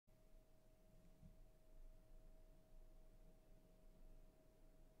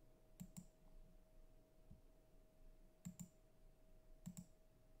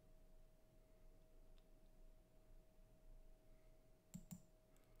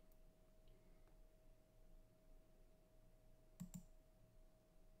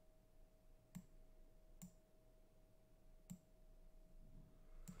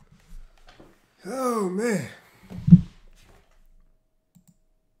Oh, man.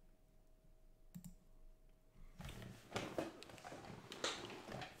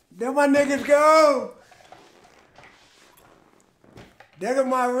 There my niggas go. There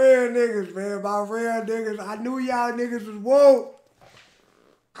my real niggas, man. My real niggas. I knew y'all niggas was woke.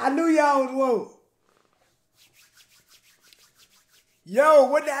 I knew y'all was woke. Yo,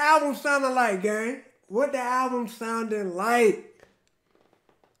 what the album sounding like, gang? What the album sounding like?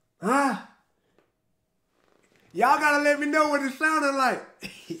 Huh? Y'all gotta let me know what it sounded like.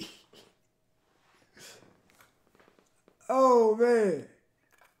 Oh, man.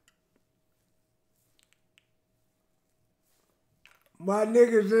 My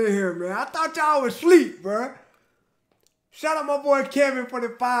niggas in here, man. I thought y'all was asleep, bro. Shout out my boy Kevin for the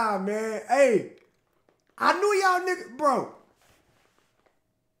 5, man. Hey, I knew y'all niggas, bro.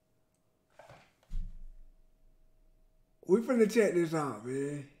 We finna check this out,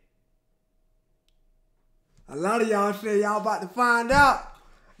 man. A lot of y'all say y'all about to find out.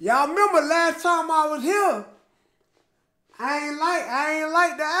 Y'all remember last time I was here, I ain't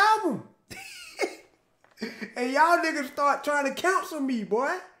like the album. And y'all niggas start trying to counsel me,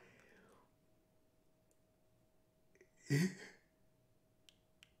 boy. Hey,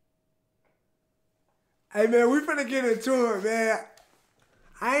 man, we finna get into it, man.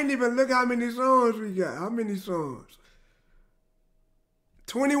 I ain't even look how many songs we got. How many songs?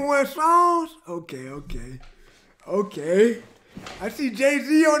 21 songs? Okay. I see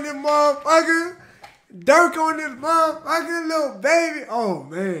Jay-Z on this motherfucker. Dirk on this motherfucker. Little baby. Oh,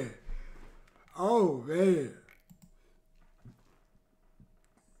 man.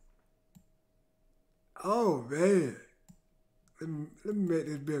 Let me make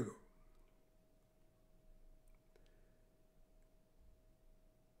this bigger.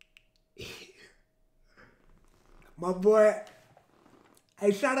 My boy.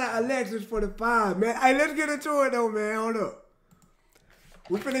 Hey, shout out Alexis for the 5, man. Hey, let's get into it, though, man. Hold up.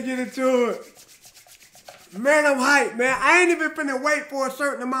 We finna get into it. Man, I'm hyped, man. I ain't even finna wait for a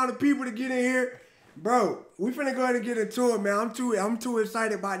certain amount of people to get in here. Bro, we finna go ahead and get into it, man. I'm too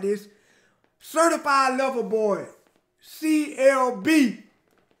excited about this. Certified Lover Boy. CLB.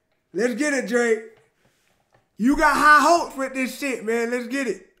 Let's get it, Drake. You got high hopes with this shit, man. Let's get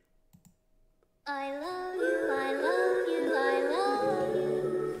it. I love you, I love you, I love you.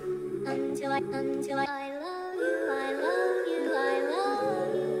 Until I love you, I love you, I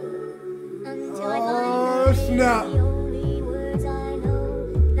love you. Until I find snap. the only words I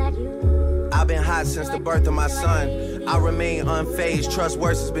know that you. I've been hot since the birth of my son. I remain unfazed, trust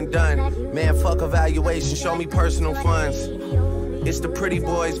worse has been done. Man, fuck evaluation, show me personal funds. It's the pretty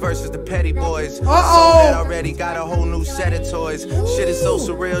boys versus the petty boys. So that already got a whole new set of toys. Shit is so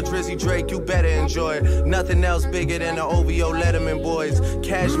surreal, Drizzy Drake, you better enjoy it. Nothing else bigger than the OVO Letterman boys.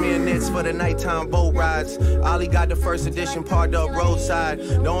 Cashmere knits for the nighttime boat rides. Ollie got the first edition parked up roadside.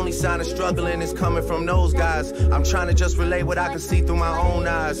 The only sign of struggling is coming from those guys. I'm trying to just relay what I can see through my own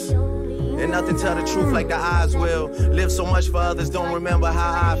eyes. And nothing tell the truth like the eyes will. Live so much for others, don't remember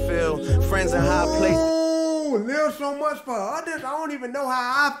how I feel. Friends in high places. Live so much for others, I don't even know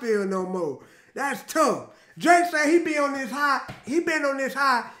how I feel no more. That's tough. Drake said he been on this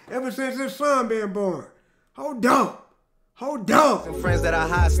high ever since his son been born. Hold up. Friends that are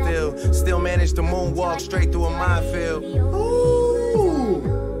high still manage to moonwalk straight through a minefield. Ooh.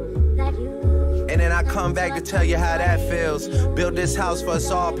 And then I come back to tell you how that feels. Build this house for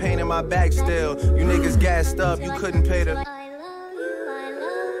us all, painting my back still. You niggas gassed up, you couldn't pay the...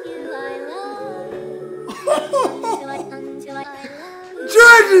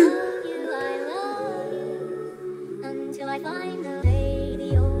 Georgie!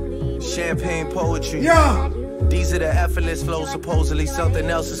 Champagne poetry. Yeah. These are the effortless flows, supposedly something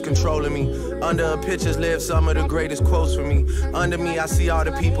else is controlling me. Under a pictures live some of the greatest quotes for me. Under me, I see all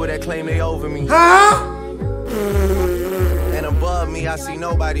the people that claim they over me. Huh? And above me, I see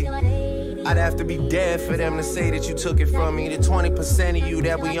nobody. I'd have to be dead for them to say that you took it from me. The 20% of you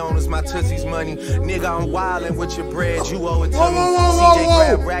that we own is my Tootsie's money. Nigga, I'm wildin' with your bread, you owe it to me. CJ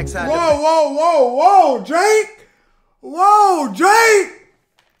grab racks out Whoa, Drake! Whoa, Drake!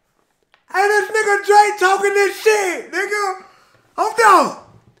 Hey, this nigga Drake talking this shit, nigga. Hold on.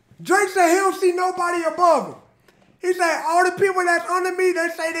 Drake said he don't see nobody above him. He said all the people that's under me, they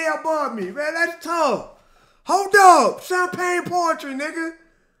say they above me. Man, that's tough. Hold up. Champagne poetry, nigga.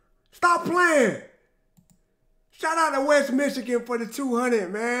 Stop playing. Shout out to West Michigan for the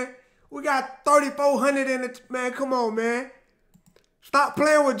 200, man. We got 3,400 in the... Man, come on, man. Stop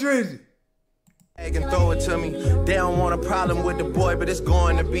playing with Drizzy. and throw it to me. They don't want a problem with the boy, but it's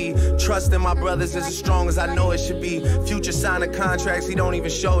going to be. Trust in my brothers is as strong as I know it should be. Future signing contracts, he don't even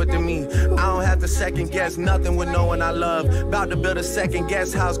show it to me. I don't have to second guess nothing with no one I love. About to build a second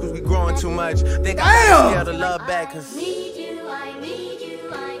guest house cause we growing too much. Think I gotta scale the love back cause I need you, I need you,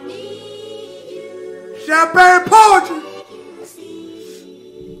 I need you. Champagne poetry.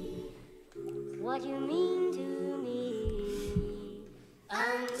 What you mean to me.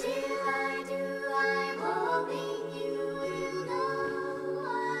 Until I do, I'm hoping you will know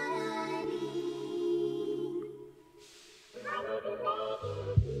what I mean.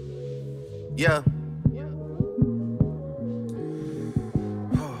 yeah.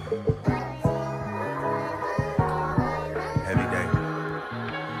 Heavy day.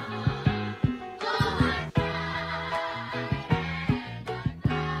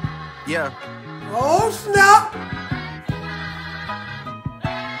 Yeah. Oh, snap.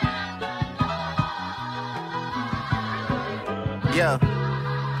 Yeah.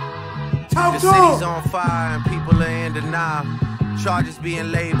 Talk The to city's him. on fire and people are in denial. Charges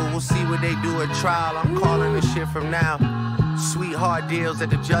being labeled, we'll see what they do at trial. I'm calling this shit from now. Sweetheart deals that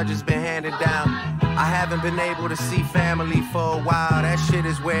the judge has been handing down. I haven't been able to see family for a while. That shit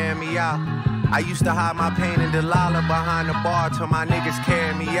is wearing me out. I used to hide my pain in Delilah behind the bar till my niggas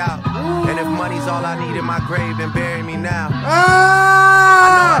carry me out. And if money's all I need in my grave, then bury me now.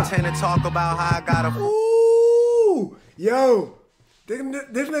 I know I tend to talk about how I gotta. Ooh, yo, this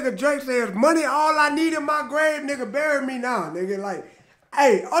nigga Drake says, money all I need in my grave, nigga, bury me now, nigga. Like,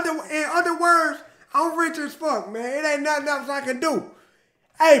 hey, in other words, I'm rich as fuck, man. It ain't nothing else I can do.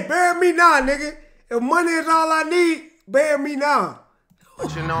 Hey, bury me now, nigga. If money is all I need, bury me now.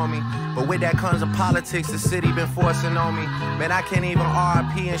 On me, but with that comes the politics the city been forcing on me. Man, I can't even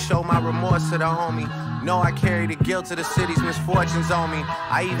RIP and show my remorse to the homie. No, I carry the guilt of the city's misfortunes on me.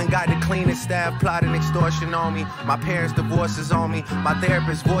 I even got the cleanest staff plotting extortion on me. My parents' divorces on me. My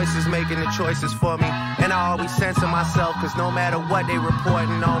therapist's voice is making the choices for me. And I always censor myself, cause no matter what they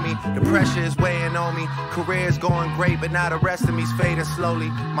reporting on me, the pressure is weighing on me. Career's going great, but now the rest of me's fading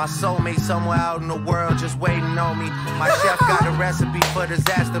slowly. My soulmate somewhere out in the world just waiting on me. My chef got a recipe for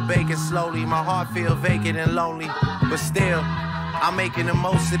disaster baking slowly. My heart feel vacant and lonely, but still, I'm making the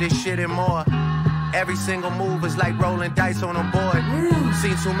most of this shit and more. Every single move is like rolling dice on a board.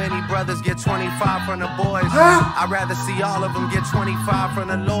 Seen too many brothers get 25 from the boys. I'd rather see all of them get 25 from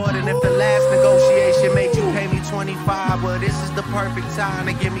the Lord. And if the last negotiation made you pay me 25, well, this is the perfect time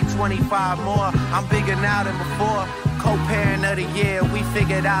to give me 25 more. I'm bigger now than before. Co-parent of the year, we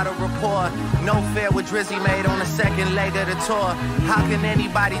figured out a rapport. No fair with Drizzy made on the second leg of the tour. How can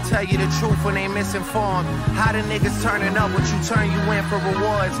anybody tell you the truth when they misinformed? How the niggas turning up what you turn you in for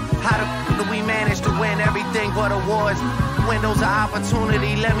rewards? How the do we manage to win everything but awards? Windows of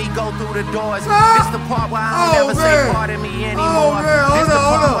opportunity, let me go through the doors. This the part where I don't never say pardon me anymore. This the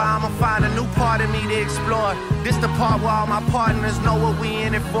part where I'ma find a new part of me to explore. This the part where all my partners know what we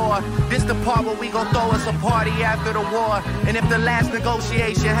in it for. This the part where we gon' throw us a party after the war. And if the last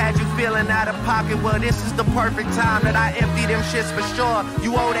negotiation had you feeling out of pocket, well, this is the perfect time that I empty them shits for sure.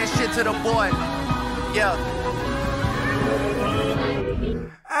 You owe that shit to the boy. Yeah.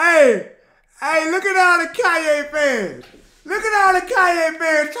 Hey, look at all the Kanye fans. Look at all the Kanye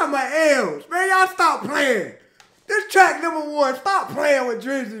fans talking about L's. Man, y'all stop playing. This track #1, stop playing with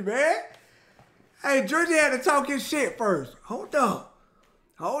Drizzy, man. Hey, Drizzy had to talk his shit first. Hold up,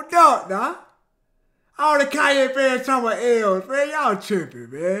 nah. All the Kanye fans talking about L's, man. Y'all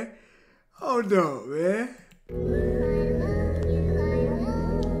tripping, man. Hold up, man.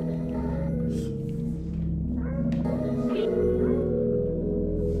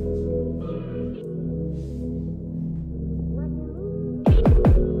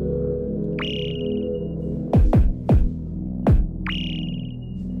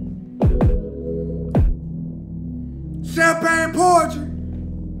 Champagne poetry.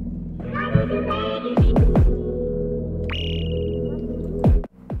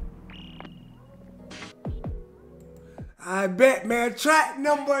 I bet, man. Track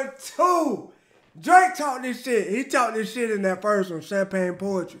 #2. Drake talked this shit. He talked this shit in that first one, Champagne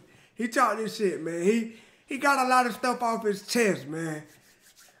Poetry. He talked this shit, man. He got a lot of stuff off his chest, man.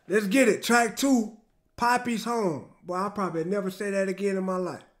 Let's get it. Track 2, Poppy's Home. Boy, I'll probably never say that again in my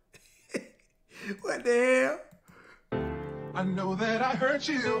life. What the hell? I know that I hurt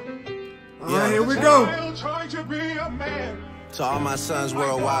you. All right, here we go. Trying to be a man. To all my sons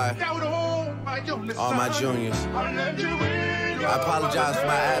worldwide, all my juniors, I apologize for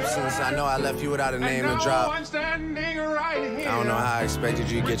my absence. I know I left you without a name to drop. I don't know how I expected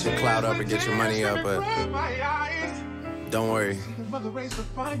you to get your clout up and get your money up, but don't worry. mother raised a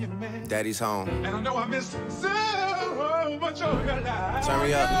fireman. Daddy's home. And I know I missed so much of your life. Turn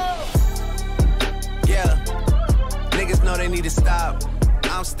me up. Yeah. Niggas know they need to stop.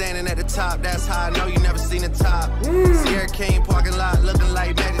 I'm standing at the top, that's how I know you never seen the top. Sierra King parking lot, looking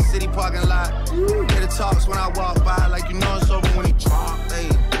like Magic City parking lot. Hear the talks when I walk by, like you know it's over when he drop. Hey,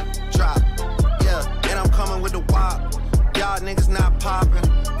 drop. Yeah, and I'm coming with the wop. Y'all niggas not popping.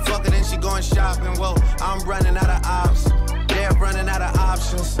 Fuck it and she going shopping. Whoa, I'm running out of ops. They're running out of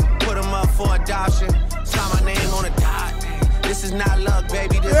options. Put them up for adoption. Sign my name on the dot. This is not luck,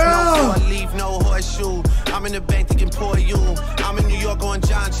 baby. This no four leaf, no horseshoe. I'm in the bank thinking poor you. I'm in New York on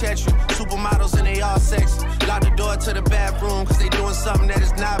John Chetry. Supermodels and they all sexy. Lock the door to the bathroom, cause they doing something that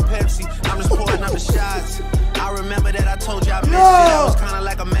is not Pepsi. I'm just pouring up the shots. I remember that I told you I missed you. That was kinda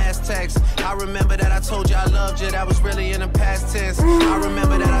like a mass text. I remember that I told you I loved you. That was really in the past tense. I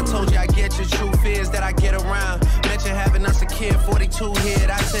remember that I told you I get your truth is that I get around. Mention having us a kid, 42 hit.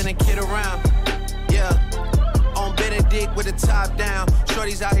 I send a kid around. Yeah. On Benedict with the top down.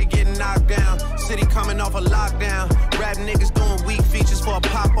 Shorty's out here getting knocked down. City coming off a lockdown. Rap niggas doing weak features for a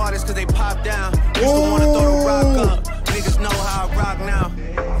pop artist cause they pop down. Used to wanna throw the rock up. Niggas know how I rock now.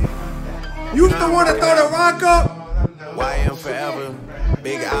 Used to wanna throw the rock up. YM forever.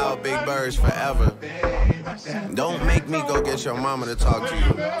 Big Owl, Big Birds forever. Don't make me go get your mama to talk to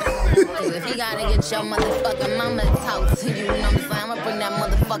you. Cause if you gotta get your motherfucking mama to talk to you, you know what I'm saying? I'ma bring that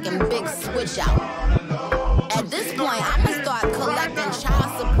motherfucking big switch out. At this point, I'ma start collecting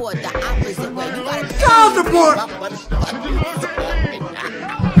child support the opposite way. You gotta child support.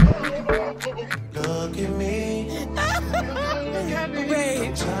 Look at me.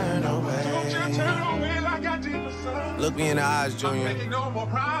 Turn away. Look me in the eyes, Junior.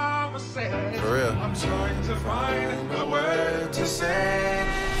 For real. I'm trying to find a word To say,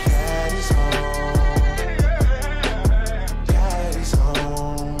 Daddy's home. Daddy's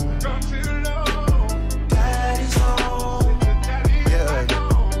home. Daddy's home. Yeah.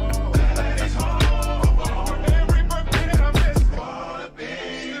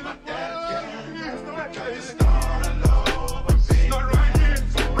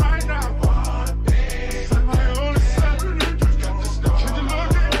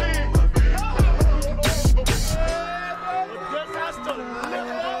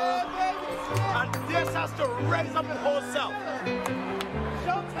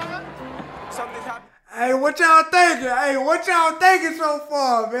 Hey, what y'all thinking? Hey, what y'all thinking so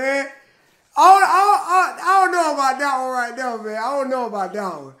far, man? I don't know about that one right now, man. I don't know about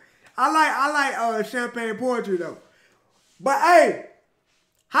that one. I like Champagne Poetry though. But hey,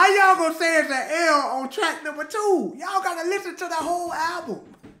 how y'all gonna say it's an L on track number 2? Y'all gotta listen to the whole album.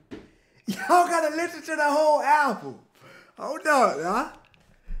 Y'all gotta listen to the whole album. Hold on, huh?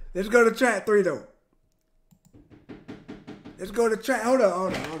 Let's go to track 3 though. Let's go to track. Hold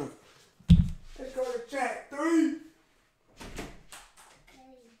on. Let's go to track 3.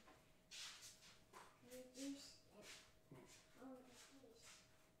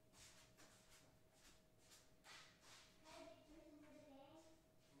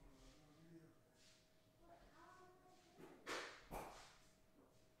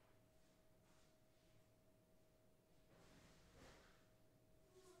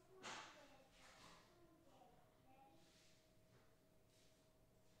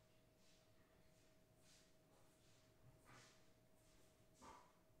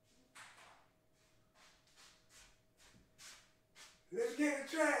 Let's get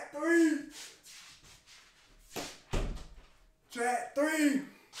to track 3. Track 3.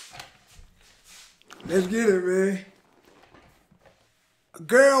 Let's get it, man.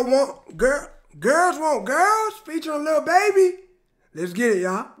 Girls want girls featuring Lil Baby. Let's get it,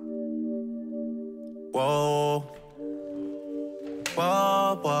 y'all. Whoa.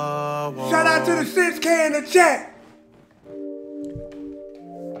 Whoa, whoa, whoa. Shout out to the 6K in the chat.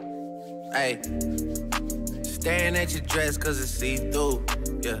 Hey. Staring at your dress cause it's see-through.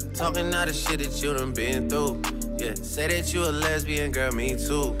 Yeah, talking all the shit that you done been through. Yeah, say that you a lesbian, girl, me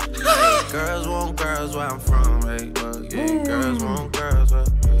too. Hey, girls want girls where I'm from, right? Well, yeah, girls want girls where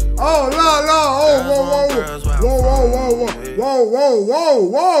Oh,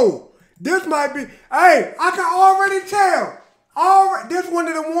 whoa. This might be, hey, I can already tell. This one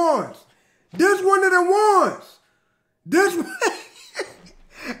of the ones. This one of the ones. This one.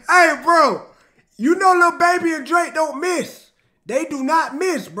 Hey, bro. You know Lil Baby and Drake don't miss. They do not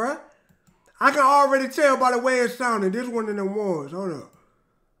miss, bruh. I can already tell by the way it sounded. This one of them ones. Hold up.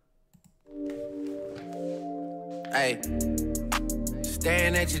 Hey.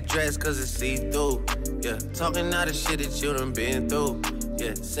 Staring at your dress cause it's see-through. Yeah, talking all the shit that you done been through.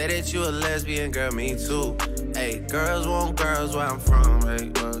 Yeah, say that you a lesbian, girl, me too. Hey, girls want girls where I'm from.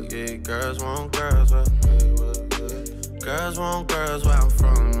 Hey, well, yeah, girls want girls where, hey, well, yeah. Girls want girls where I'm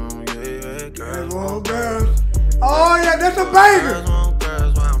from. Yeah, girls want girls. Oh yeah, that's a banger. Girls want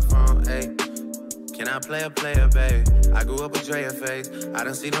girls where I'm from. Hey, can I play a player, babe? I grew up with Drea face. I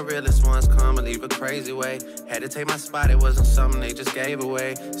done seen the realest ones come and leave a crazy way. Had to take my spot, it wasn't something they just gave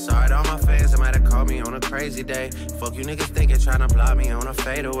away. Sorry to all my fans that might have called me on a crazy day. Fuck you niggas thinking tryna block me on a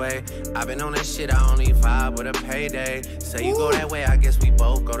fadeaway. I been on that shit, I only vibe with a payday. Say you go that way, I guess we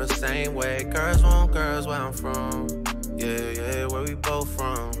both go the same way. Girls want girls where I'm from. Yeah, yeah, where we both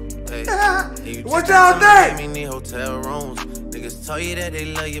from. Hey, what y'all think? Me need hotel rooms. Niggas tell you that they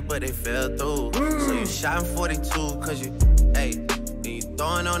love you, but they fell through. So you shot in 42, cause you, hey, and you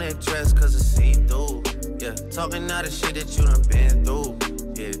throwing on that dress cause it's see-through. Yeah, talking all the shit that you done been through.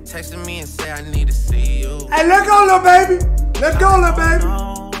 Yeah, texting me and say I need to see you. Hey, let's go, little baby. Let's go, little baby.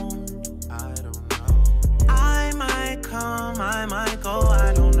 I don't know. I might come, I might go,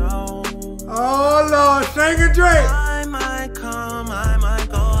 I don't know. Oh, Lord, sing and drink. I might come, I might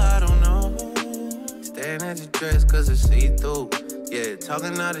go, I don't know. Staring at your dress cause it's see-through. Yeah,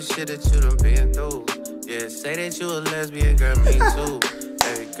 talking all the shit that you done been through. Yeah, say that you a lesbian, girl, me too.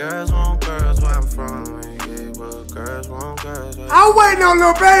 Hey, girls want girls where I'm from. Yeah, well, girls want girls where I'm waiting on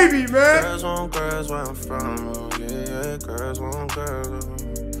little baby, man. Girls want girls where I'm from. Yeah, girls want girls.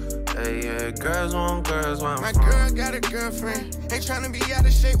 Hey, yeah, girls want girls where I'm My from. girl got a girlfriend. Ain't tryna be out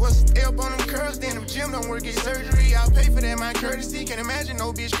of shape. What's the up on them curls? Then them gym don't work, get surgery. I'll pay for that, my courtesy. Can't imagine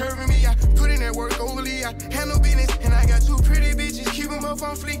no bitch curving me. I put in that work overly. I handle business. And I got two pretty bitches. Keep them both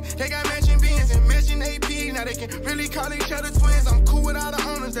on fleek. They got matching beans and matching AP. Now they can really call each other twins. I'm cool with all the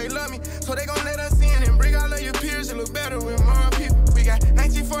owners. They love me. So they gon' let us in and bring all of your peers to look better with more people. We got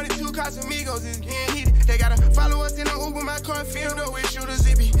 1942 Casamigos. It's getting heated. They gotta follow us in the Uber. My car filled up with shooters.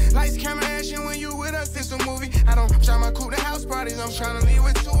 Zippy. Lights, camera, action. When you with us, it's a movie. I don't try my coupe to house parties. I'm tryna leave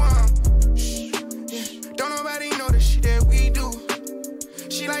with two yeah. Don't nobody know the shit that we do.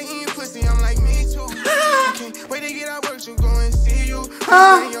 She like eating pussy, I'm like me too. I can't wait to get out work to go and see you.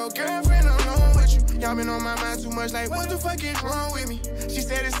 And your girlfriend alone with you. Y'all been on my mind too much, like what the fuck is wrong with me? She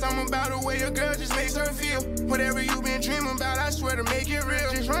said it's something about the way your girl just makes her feel. Whatever you been dreaming about, I swear to make it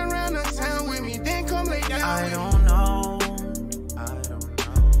real. Just run around the town with me, then come lay down I with don't know.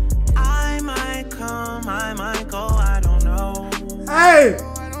 I might come, I might go, I don't know. Hey, me.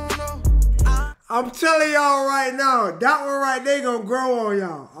 I don't know. I'm telling y'all right now, that one right there gonna grow on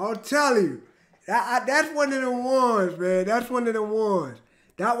y'all. I'll tell you. That's one of the ones, man. That's one of the ones.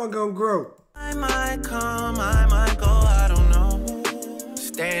 That one gonna grow. I might come, I might go, I don't know.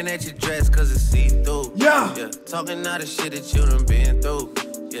 Staring at your dress cause it's see-through. Yeah. Yeah, talking all the shit that you done been through.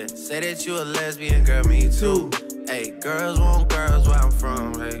 Yeah, say that you a lesbian, girl, me too. Hey, girls want girls where I'm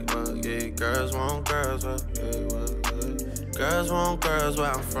from. Hey, well, yeah, girls want girls where, yeah, well, yeah. Girls want girls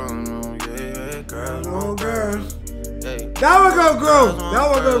where I'm from. Yeah, girls want girls. Hey, That one gonna grow. girls want That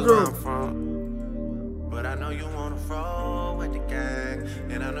one gonna girls where I'm grow. from. But I know you wanna roll with the gang,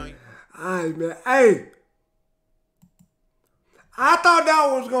 and I know you. Alright, man. Hey, I thought that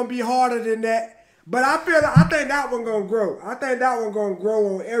one was gonna be harder than that, but I think that one gonna grow. I think that one gonna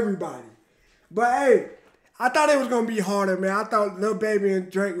grow on everybody. But hey, I thought it was gonna be harder, man. I thought Lil Baby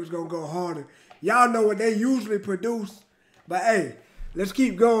and Drake was gonna go harder. Y'all know what they usually produce, but hey, let's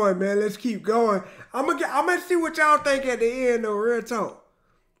keep going, man. Let's keep going. I'm gonna see what y'all think at the end, though. Real talk.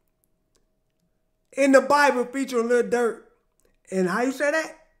 In the Bible, featuring Lil Durk, and how you say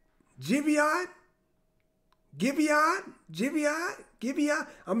that? Gibeon?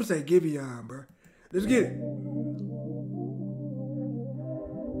 I'm gonna say Gibeon, bro. Let's get it.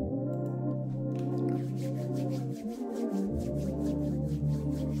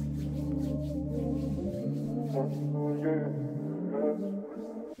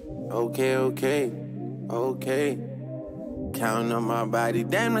 Okay. Counting on my body,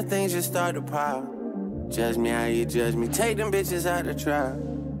 damn, the things just start to pile. Judge me how you judge me, take them bitches out the trial.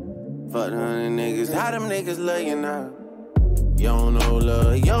 Fuck them niggas, how them niggas love you now? You don't know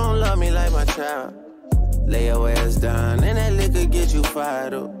love, you don't love me like my child. Lay your ass down and that liquor get you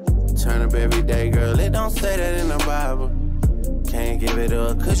fired up. Turn up every day, girl, it don't say that in the Bible. Can't give it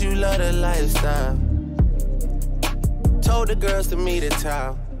up, cause you love the lifestyle. Told the girls to meet at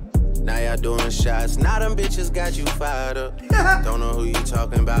town. Now y'all doing shots, now them bitches got you fired up. Don't know who you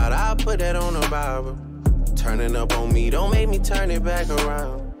talking about, I'll put that on the Bible. Turning up on me, don't make me turn it back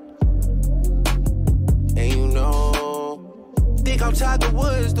around. And you know, think I'm Tiger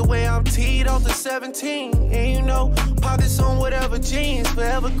Woods the way I'm teed off the 17. And you know, pockets on whatever jeans,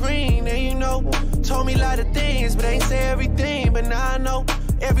 forever green. And you know, told me a lot of things, but ain't say everything. But now I know,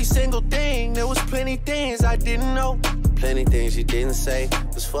 every single thing. There was plenty things I didn't know. Plenty things you didn't say.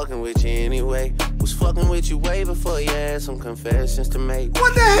 Was fucking with you anyway. Was fucking with you way before you had some confessions to make.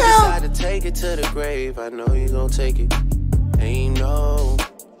 What the hell? Decided to take it to the grave. I know you gon' take it. And you know.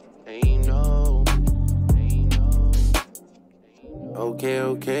 And you know. And you know. Okay,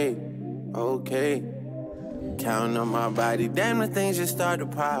 okay. Okay. Counting on my body. Damn, the things just start to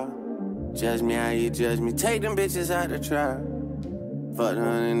pile. Judge me how you judge me. Take them bitches out the trial. Fuck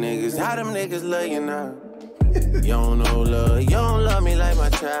them niggas. How them niggas love you now? You don't know love. You don't love me like my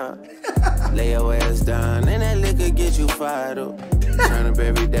child. Lay your ass down and that liquor get you fired up. Turn up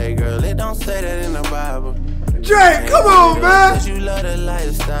every day, girl. It don't say that in the Bible. Drake, come on, man. Cause you love the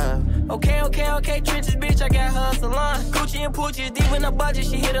lifestyle. Okay, trenches, bitch, I got her a salon. Gucci and Poochie is deep in the budget.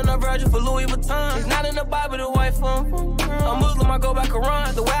 She hit on a Virgil for Louis Vuitton. It's not in the Bible, the white phone. I'm Muslim, I go by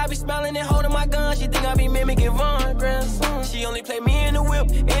Quran. The way I be smiling and holding my gun, she think I be mimicking Von. Grandson. She only play me in the whip,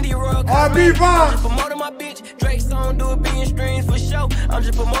 India Royal. R.B. Von. I'm just promoting my bitch. Drake song, do it being streams for show. I'm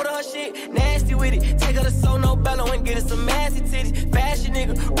just promoting her shit, nasty with it. Take her to Sono Bello and get her some massy titties. Fashion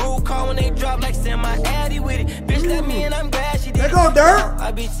nigga, rule call when they drop like send my addy with it. Bitch, let me in, I'm glad she did. Let go, Dirt.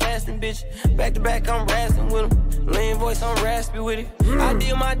 I be testing, bitch. Back to back, I'm rasping with him. Lean voice, I'm raspy with it. I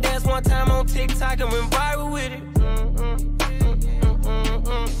did my dance one time on TikTok and went viral with it.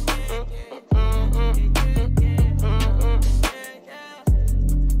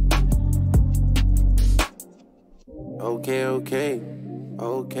 Okay, okay,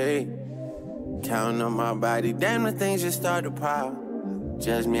 okay. Counting on my body. Damn, the things just start to pile.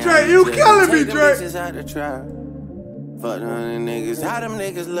 Judge me. Drake, you killing me, Drake. Bitches out the trial. Fuck them niggas. How them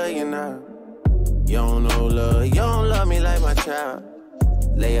niggas love you now? You don't know love. You don't love me like my child.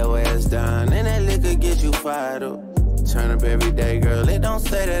 Lay your ass down and that liquor get you fired up. Turn up every day, girl. It don't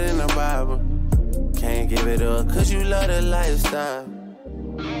say that in the Bible. Can't give it up cause you love the lifestyle.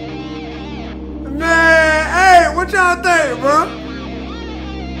 Man, hey, what y'all think, bro?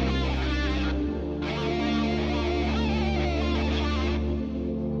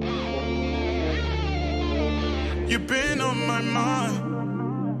 You've been on my mind.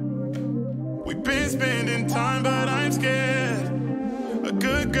 We've been spending time, but I'm scared. A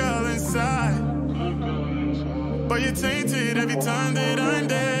good girl inside, but you're tainted every time that I'm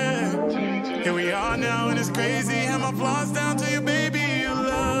there. Here we are now, and it's crazy how my flaws down to you, baby. You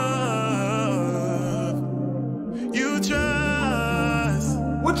love, you trust.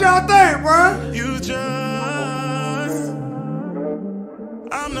 What y'all think, bro? You just,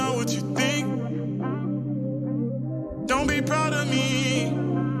 I'm not what you think. Don't be proud of me.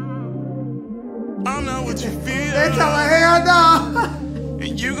 I'm not what you feel. They tell her, hell no.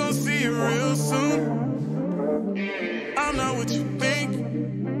 And you gon' see it real soon. I'm not what you think.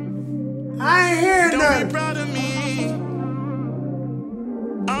 I ain't hearing Don't nothing. be proud of me.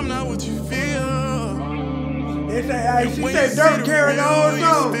 I'm not what you feel. They say, hey, she said Dirt carrying the whole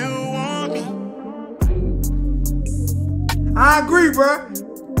song. I agree, bro.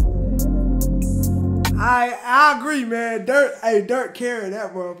 I agree, man. Dirt carried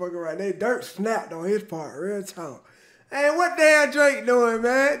that motherfucker right there. Dirt snapped on his part, real talk. Hey, what the hell Drake doing,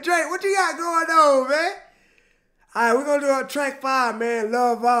 man? Drake, what you got going on, man? All right, we're going to do our track 5, man.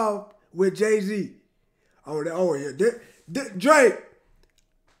 Love Off with Jay-Z. Oh yeah. Drake,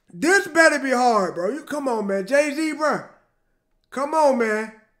 this better be hard, bro. You come on, man. Jay-Z, bro. Come on,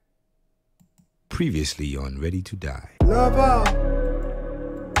 man. Previously on Ready to Die. Love Off.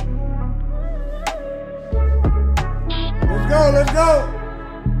 Let's go.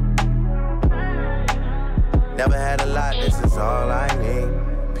 Never had a lot, this is all I need.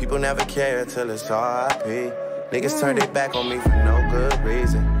 People never care till it's R.I.P. Niggas turn their back on me for no good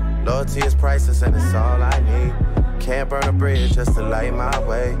reason. Loyalty is priceless and it's all I need. Can't burn a bridge just to light my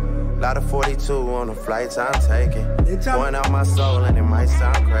way. Lot of 42 on the flights I'm taking. Pouring out my soul and it might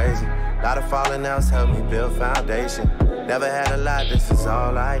sound crazy. Lot of falling outs help me build foundation. Never had a lot, this is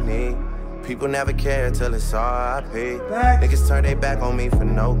all I need. People never care till it's R.I.P. Niggas turn their back on me for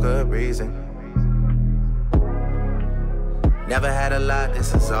no good reason. Never had a lot,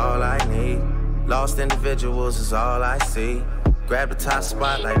 this is all I need. Lost individuals is all I see. Grab the top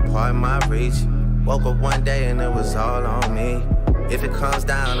spot like part of my reach. Woke up one day and it was all on me. If it comes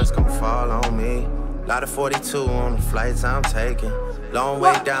down, it's gonna fall on me. Lot of 42 on the flights I'm taking. Long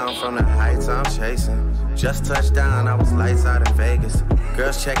way down from the heights I'm chasing. Just touched down, I was lights out in Vegas.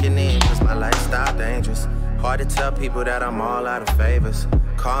 Girls checking in, cause my lifestyle dangerous. Hard to tell people that I'm all out of favors.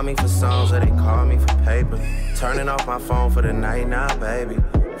 Call me for songs or they call me for paper. Turning off my phone for the night now, baby.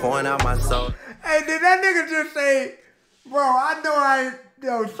 Pouring out my soul. Hey, did that nigga just say, bro, I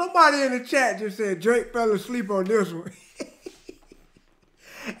know somebody in the chat just said Drake fell asleep on this one.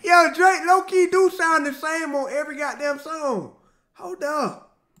 Yo, Drake low-key do sound the same on every goddamn song. Hold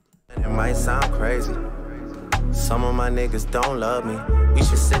up. It might sound crazy. Some of my niggas don't love me. We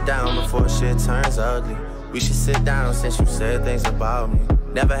should sit down before shit turns ugly. We should sit down since you said things about me.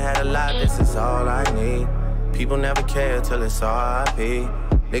 Never had a lot, this is all I need. People never care till it's R.I.P.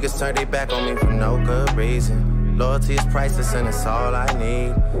 Niggas turn their back on me for no good reason. Loyalty is priceless and it's all I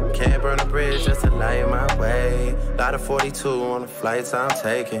need. Can't burn a bridge just to light my way. Lot of 42 on the flights I'm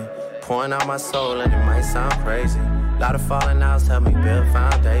taking. Pouring out my soul and it might sound crazy. Lot of falling outs help me build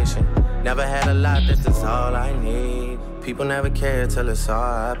foundation. Never had a lot, this is all I need. People never care till it's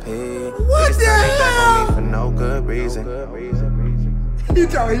R.I.P. What the hell? Back on me for no good reason. He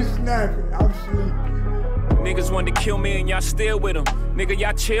thought he's snapping. I'm sleeping. Niggas wanted to kill me and y'all still with them. Nigga,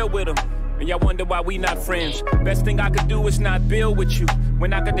 y'all chill with them. And y'all wonder why we not friends. Best thing I could do is not build with you.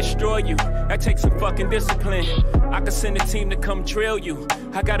 When I could destroy you, that takes some fucking discipline. I could send a team to come drill you.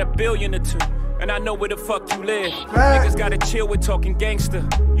 I got $1 billion or 2. And I know where the fuck you live. Niggas gotta chill with talking gangster.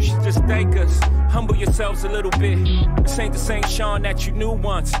 You should just thank us. Humble yourselves a little bit. This ain't the same Sean that you knew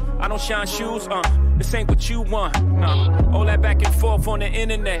once. I don't shine shoes, this ain't what you want, no. All that back and forth on the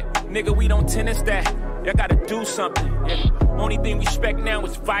internet. Nigga, we don't tennis that. Y'all gotta do something, yeah. Only thing we expect now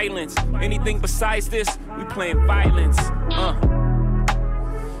is violence. Anything besides this, we playing violence,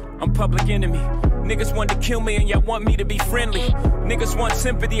 I'm public enemy. Niggas want to kill me and y'all want me to be friendly. Niggas want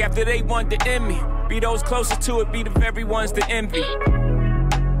sympathy after they want to end me. Be those closer to it, be the very ones to envy.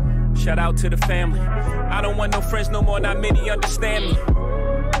 Shout out to the family. I don't want no friends no more, not many understand me.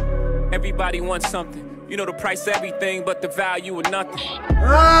 Everybody wants something. You know the price of everything, but the value of nothing.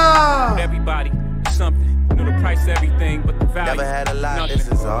 Everybody something. You know the price of everything, but the value. Never had a lot, nothing. This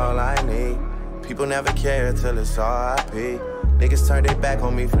is all I need. People never care till it's R.I.P. Niggas turn their back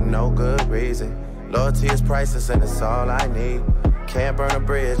on me for no good reason. Loyalty is priceless and it's all I need. Can't burn a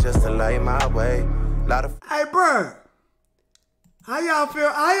bridge just to light my way. Lot of Hey, bro. How y'all feel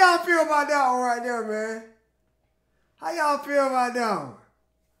about that one right there, man? How y'all feel about that one?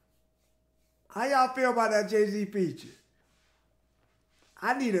 How y'all feel about that Jay-Z feature?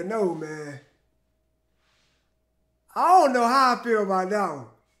 I need to know, man. I don't know how I feel about that one.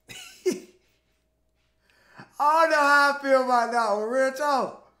 I don't know how I feel about that one. Real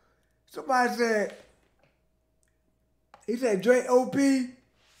talk. Somebody said, he said Drake OP.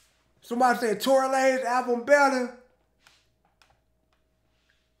 Somebody said Tory Lanez album better.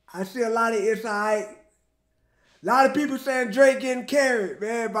 I see a lot of it's alright. A lot of people saying Drake getting carried,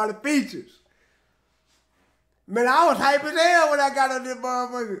 man, by the features. Man, I was hype as hell when I got on this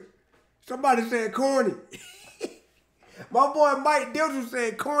motherfucker. Somebody said corny. My boy Mike Dilton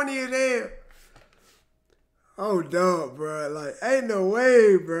said corny as hell. Oh, dog, bro. Like, ain't no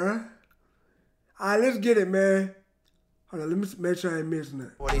way, bro. All right, let's get it, man. Hold on, let me make sure I ain't missing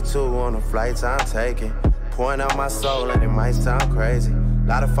that. 42 on the flights I'm taking. Pouring out my soul and it might sound crazy.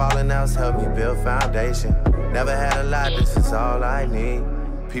 Lot of falling outs help me build foundation. Never had a lot, this is all I need.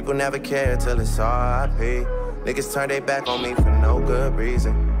 People never care till it's R.I.P. Niggas turn their back on me for no good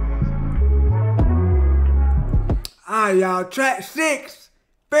reason. All right, y'all. Track 6,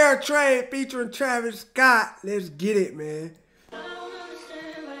 Fair Trade featuring Travis Scott. Let's get it, man.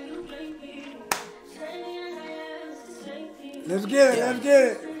 Let's get it, let's get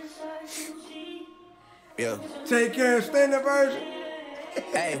it. Yeah. Take care, extended version.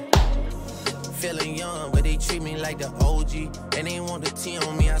 Hey. Feeling young, but they treat me like the OG. And they want the T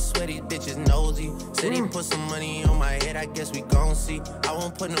on me, I swear these bitches nosy. Said he put some money on my head, I guess we gon' see. I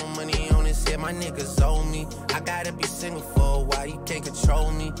won't put no money on his head, my niggas owe me. I gotta be single for a while, you can't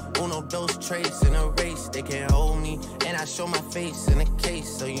control me. Uno, those traits in a race, they can't hold me. And I show my face in a case,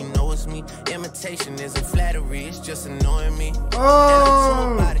 so you know it's me. Imitation isn't flattery, it's just annoying me. Oh. And I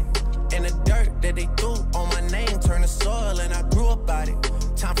told about it. And the dirt that they threw on my name turned to soil, and I grew about it.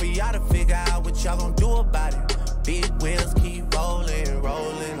 Time for y'all to figure out what y'all gon' do about it. Big wheels keep rolling,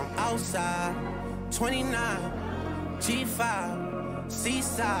 rolling. I'm outside, 29, G5,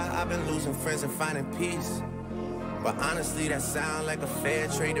 Seaside. I've been losing friends and finding peace. But honestly, that sound like a fair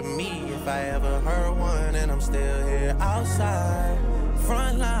trade to me. If I ever heard one, and I'm still here outside,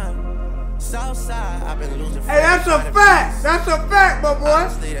 front line. Southside, I've been losing. Hey, that's a fact. That's a fact, my boy.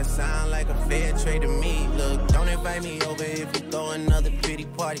 Honestly, that sound like a fair trade to me. Look, don't invite me over if you throw another pretty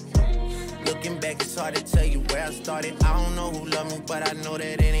party. Looking back, it's hard to tell you where I started. I don't know who loved me, but I know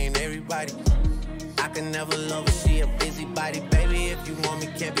that it ain't everybody. I can never love her, she a busybody. Baby, if you want me,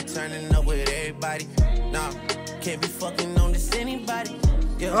 can't be turning up with everybody. Nah, can't be fucking on this anybody.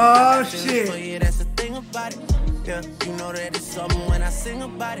 Yeah, oh, shit. For you, that's the thing about it. Yeah, you know that it's something when I sing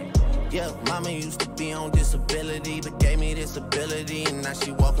about it. Yeah, mama used to be on disability, but gave me this ability. And now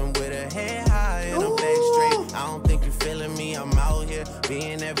she walking with her head high and her back straight. I don't think you feeling me, I'm out here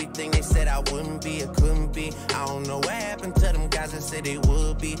being everything they said I wouldn't be, or couldn't be. I don't know what happened to them guys that said they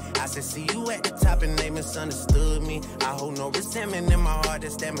would be. I said, see you at the top and they misunderstood me. I hold no resentment in my heart,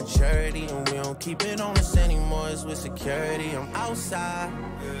 that's that maturity. And we don't keep it on us anymore, it's with security. I'm outside,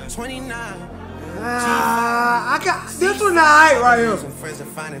 29. I got this one right here. Some friends are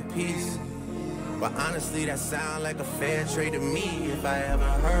finding peace, but honestly, that sound like a fair trade to me. If I ever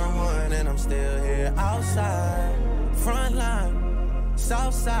heard one, and I'm still here outside, front line,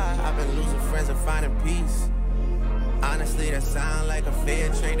 south side. I've been losing friends and finding peace. Honestly, that sound like a fair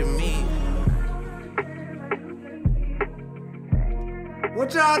trade to me.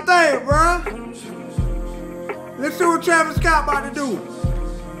 What y'all think, bro? Let's see what Travis Scott about to do.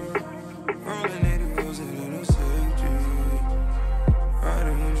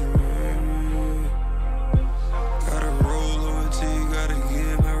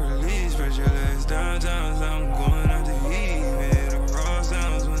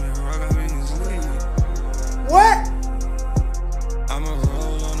 What? I'ma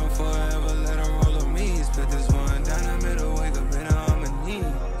roll on them forever, let them roll on me. Split this one down the middle, wake up in on my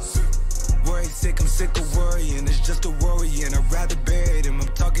knees. Worry sick, I'm sick of worrying. It's just a worry, and I'd rather bury them. I'm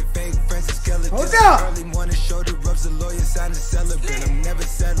talking fake friends and skeletons. Hold up. Early morning shoulder rubs, the lawyer signed a celebrant. I'm never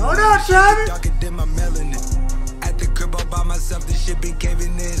settling. Hold up, Travis. Darker than my melanin. At the crib all by myself, the shit been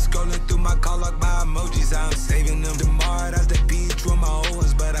caving in. Scrolling through my call log, my emojis, I'm saving them. Tomorrow, that's the beach with my old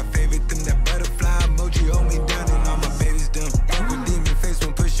ones, but I favorite them. That butterfly emoji hold me down, and all my babies dumb. Uncle Demon face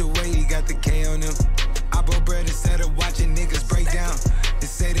won't push away, he got the K on him. I broke bread instead of watching niggas break down. They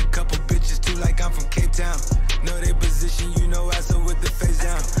say the couple bitches too, like I'm from Cape Town. Know their position, you know I so with the face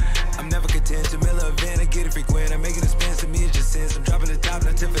down. I'm never content, Jamila event, I get it frequent. I'm making a spin, to me it's just sense. I'm dropping the top,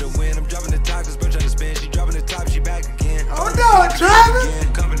 not tip for the win. I'm dropping the top, cause bro trying to spin. She dropping the top, she back again. Oh no, Travis!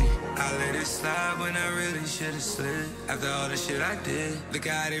 Company. I let it slide when I really should've slid. After all the shit I did, look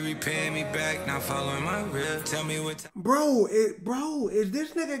how they repaying me back, not following my rip. Tell me what Bro, is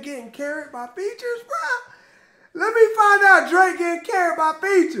this nigga getting carried by features, bro? Let me find out Drake getting carried by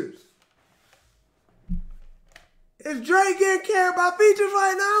features. Is Drake getting carried by features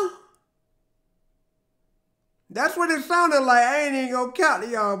right now? That's what it sounded like. I ain't even gonna count to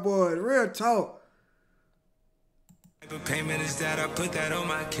y'all boys. Real talk. Payment is that I put that on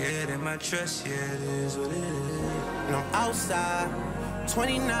my kid and my trust, yeah, it is what it is. And I'm outside,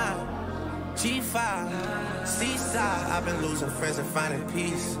 29, G5, Seaside. I've been losing friends and finding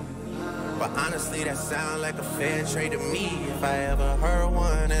peace, but honestly, that sound like a fair trade to me. If I ever heard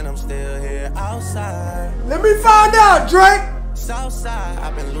one, and I'm still here outside. Let me find out, Drake. Southside,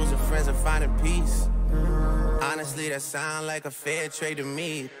 I've been losing friends and finding peace. Honestly, that sound like a fair trade to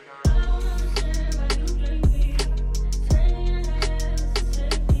me.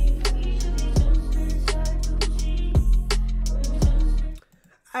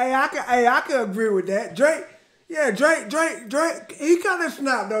 Hey, I can agree with that. Drake, he kind of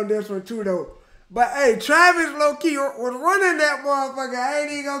snapped on this one too, though. But hey, Travis low-key was running that motherfucker. I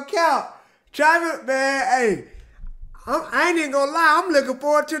ain't even gonna count. Travis, man, hey, I ain't even gonna lie. I'm looking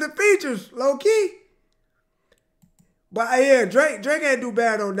forward to the features, low-key. But yeah, Drake ain't do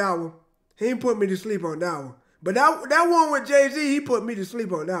bad on that one. He ain't put me to sleep on that one. But that one with Jay-Z, he put me to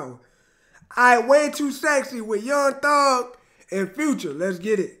sleep on that one. All right, Way Too Sexy with Young Thug and Future. Let's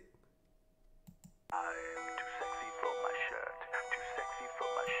get it.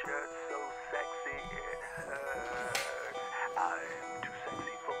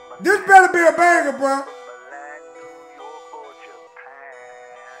 This better be a banger, bro.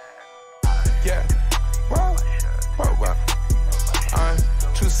 Yeah. Wow. I'm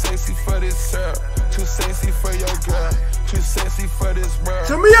too sexy for this syrup. Too sexy for your girl. Too sexy for this world.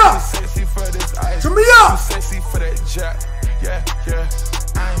 Turn me up. Too sexy for this ice. Turn me up. Too sexy for that jack. Yeah.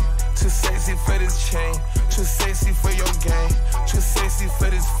 I'm too sexy for this chain. Too sexy for your game. Too sexy for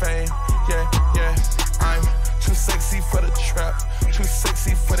this fame. Yeah. I'm too sexy for the trap. Too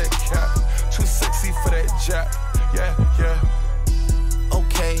sexy for that cap. Too sexy for that jack. Yeah.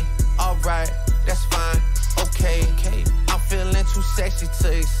 Okay, alright, that's fine. Okay. I'm feeling too sexy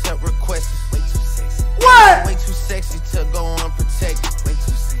to accept requests. Way too sexy. What? Way too sexy to go unprotected. Way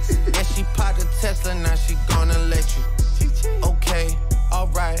too sexy. And she popped a Tesla, now she gonna let you. Okay,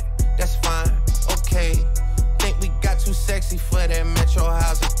 alright, that's fine. Okay. Think we got too sexy for that metro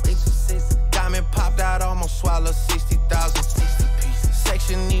housing. Way too sexy. Diamond popped out, almost swallowed 60,000. 60 pieces.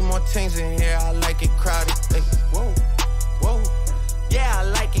 Section need more things in here, I like it crowded. Hey, whoa. Yeah, I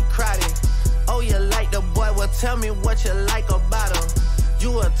like it crowded. Oh, you like the boy, well tell me what you like about him.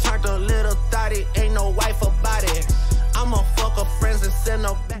 You a turned a little thotty, ain't no wife about it. I'ma fuck her friends and send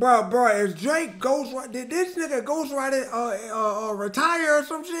her back. Bro, is Drake ghostwrite? Did this nigga ghostwrite retire or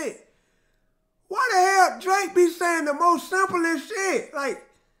some shit? Why the hell Drake be saying the most simplest shit? Like,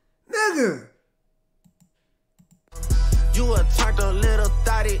 nigga. You a turned a little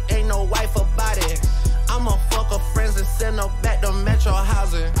thotty, ain't no wife about it. I'ma fuck her friends and send her back to Metro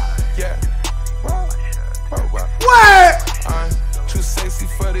housing. Yeah. What? I'm too sexy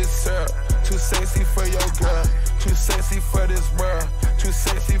for this syrup, too sexy for your girl, too sexy for this world, too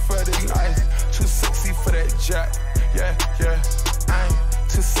sexy for this life, too sexy for that jack. Yeah, yeah. I'm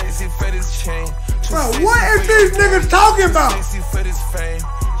too sexy for this chain. Bro, what is these niggas talking about? Too sexy for this fame.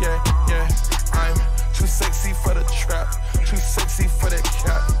 Yeah, yeah. I'm too sexy for the trap, too sexy for that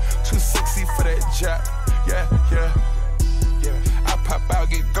cap, too sexy for that jack. Yeah, yeah. I pop out,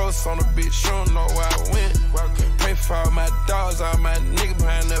 get ghosts on the bitch, you don't know where I went. Pray for all my dogs, all my niggas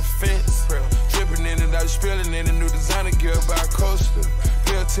behind the fence. Dripping in it, I was spilling in a new designer gear by coaster.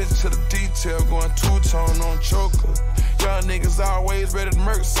 Pay attention to the detail, going two-tone on choker. Young niggas always ready to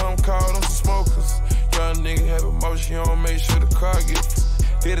murk, some call them some smokers. Young nigga have emotion, you don't make sure the car gets.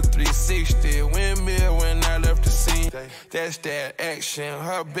 Did a 360, windmill when I left the scene. That's that action,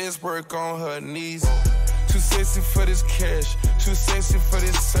 her best work on her knees. Too sexy for this cash, too sexy for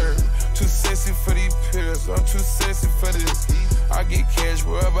this serve, too sexy for these pills, I'm too sexy for this. I get cash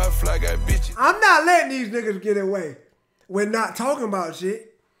wherever I fly, got bitches. I'm not letting these niggas get away with not talking about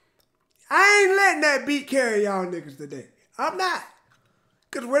shit. I ain't letting that beat carry y'all niggas today. I'm not.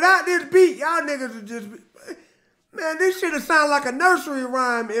 Cause without this beat, y'all niggas would just be, man, this shit'll sound like a nursery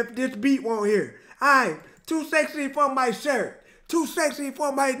rhyme if this beat won't hear. I'm too sexy for my shirt. Too sexy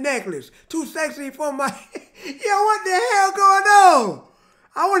for my necklace. Too sexy for my... Yo, what the hell going on?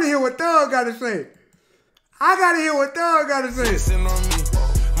 I want to hear what Thug got to say. I got to hear what Thug got to say. Sexing on me.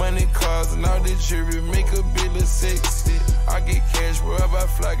 Money, cars, and all the jewelry make a bill of sexy. I get cash wherever I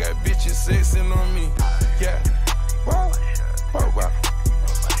fly. Got bitches sexing on me. Yeah.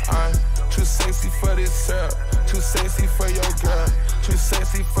 I'm too sexy for this syrup. Too sexy for your girl. Too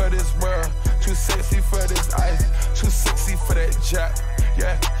sexy for this world. Too sexy for this ice. Too sexy for that jack.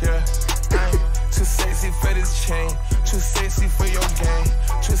 Yeah, yeah. I'm too sexy for this chain. Too sexy for your game.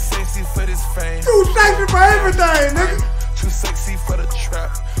 Too sexy for this fame. Too sexy for everything, nigga. Too sexy for the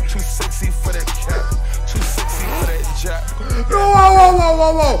trap. Too sexy for that cap. Too sexy for that jack.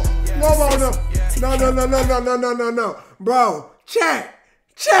 Whoa. No. Bro, chat.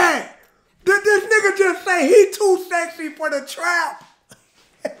 Did this nigga just say he too sexy for the trap?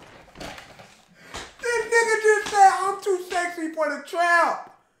 This nigga just said I'm too sexy for the trap.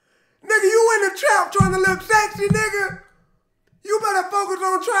 Nigga, you in the trap trying to look sexy, nigga. You better focus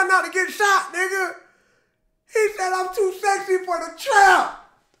on trying not to get shot, nigga. He said I'm too sexy for the trap.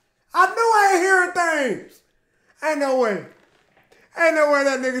 I knew I ain't hearing things. Ain't no way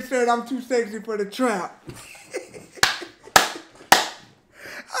that nigga said I'm too sexy for the trap.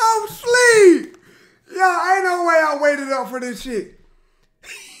 I'm asleep. Yo, ain't no way I waited up for this shit.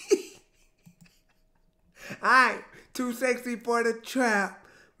 Alright, too sexy for the trap.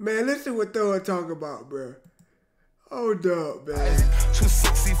 Man, listen what Thug talk about, bro. Hold up, man. Too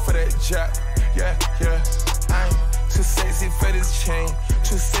sexy for that jack. Yeah, yeah. I'm too sexy for this chain.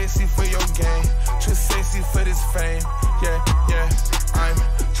 Too sexy for your game. Too sexy for this fame. Yeah, yeah. I'm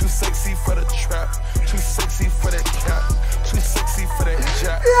too sexy for the trap. Too sexy for that cap. Too sexy for that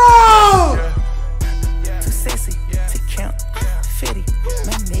jack. Yo! Yeah. Too sexy to count. Fetty,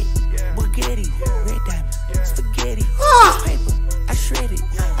 my neck, Bugatti, red diamonds, spaghetti, paper, I shred it,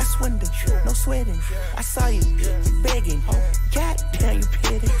 I swindle, no sweating. I saw you begging, goddamn you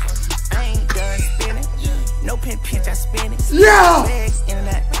petty. I ain't done spinning, no pinch, I spin it. Yeah! Bags in and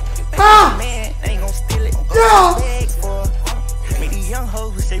out, man, I ain't gon' steal it. Yeah! Bags for me, these young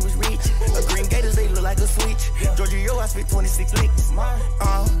hoes wish they was rich. A green gators, they look like a switch. Georgia, yo, I spit 26 licks.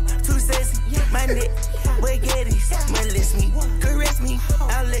 Too sexy, my neck, Bugatti, molest me, caress me,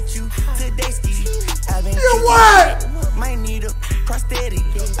 I'll let you today ski. I've been what? Might need a prosthetic.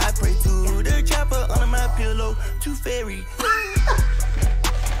 I pray to the chopper under my pillow, too fairy.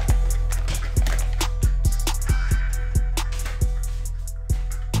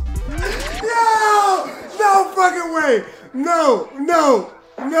 Yo! No fucking way! No.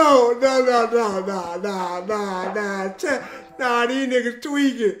 Nah, these niggas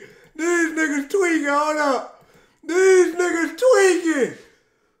tweaking. Hold up. These niggas tweaking.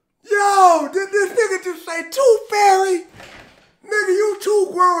 Yo, did this nigga just say tooth fairy? Nigga, you too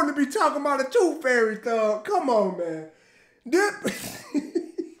grown to be talking about a tooth fairy, Thug. Come on, man.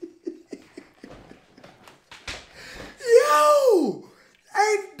 Yo!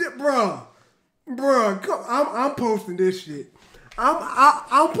 posting this shit.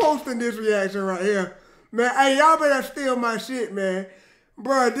 I'm posting this reaction right here. Man, hey, y'all better steal my shit, man.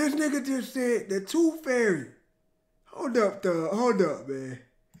 Bruh, this nigga just said the Tooth Fairy. Hold up, man.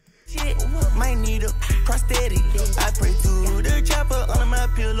 Shit, might need a prosthetic. I pray through the chopper under my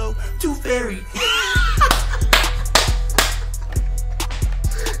pillow. Tooth Fairy.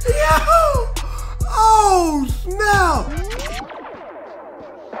 Yo! Oh, snap!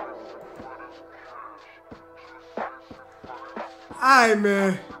 Alright,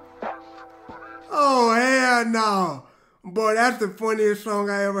 man. Oh, hell no. Boy, that's the funniest song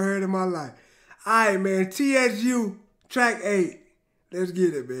I ever heard in my life. Alright, man. TSU, track 8. Let's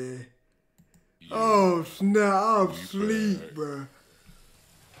get it, man. Yeah. Oh, snap. I'm asleep, bro.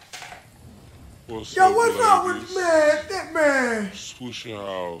 What's Yo, up, what's ladies? up with that man? Swisher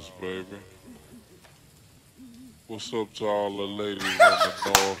House, baby. What's up to all the ladies on the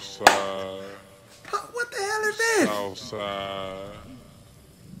north side? What the hell is this? South side,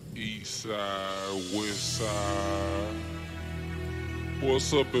 east side, west side.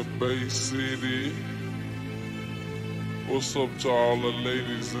 What's up in Bay City? What's up to all the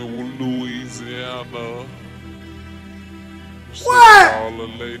ladies in Louisiana? What's what? up to all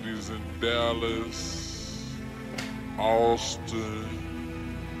the ladies in Dallas,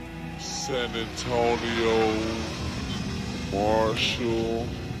 Austin, San Antonio, Marshall,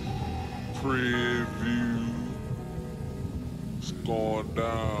 Preview. It's going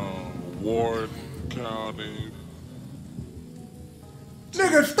down. Warren County.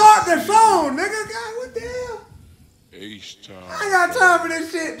 Nigga, start the song, nigga. God, what the hell? H-Town. I ain't got time for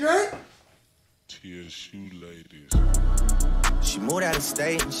this shit, Drake. TSU ladies. She moved out of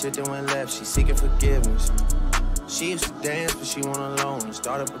state and shit that went left. She seeking forgiveness. She used to dance, but she went alone and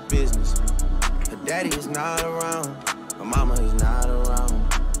start up a business. Her daddy is not around. Her mama is not around.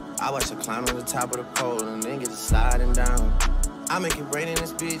 I watch her climb to the top of the pole and then get to sliding down. I make it rain in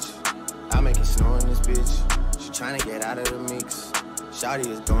this bitch. I make it snow in this bitch. She trying to get out of the mix. Shawty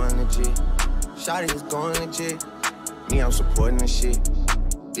is going legit. Shawty is going legit. Me, I'm supporting this shit.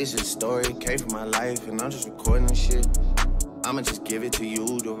 This is a story, came from my life, and I'm just recording this shit. I'ma just give it to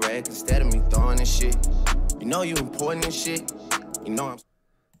you direct instead of me throwing this shit. You know you important this shit. You know I'm...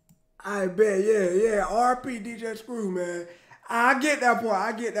 I bet, yeah. RP DJ Screw, man. I get that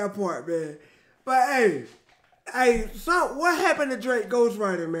part, man. But hey, so what happened to Drake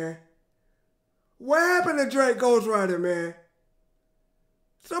Ghostwriter, man? What happened to Drake Ghostwriter, man?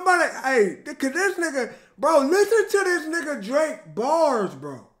 Somebody, cause this nigga, bro, listen to this nigga Drake bars,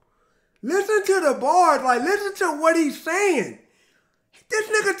 bro. Listen to the bars, like listen to what he's saying. This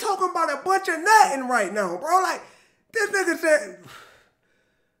nigga talking about a bunch of nothing right now, bro. Like, this nigga said,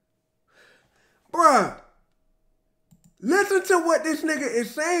 bruh, listen to what this nigga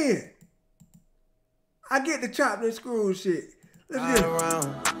is saying. I get the chopped and screwed shit. Let's get it.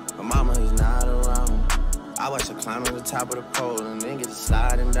 Around. My mama is not around. I watch her climb to the top of the pole and then get to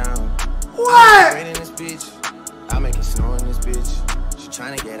sliding down. What? I make it rain in this bitch. I make it snow in this bitch. She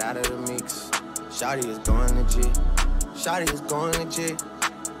trying to get out of the mix. Shawty is going legit. Shawty is going legit.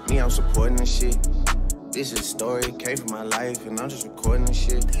 Me, I'm supporting this shit. This is a story, came from my life, and I'm just recording this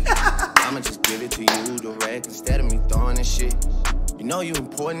shit. I'ma just give it to you direct instead of me throwing this shit. You know you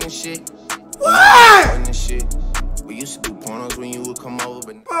important this shit. What? Important this shit. We used to do pornos when you would come over,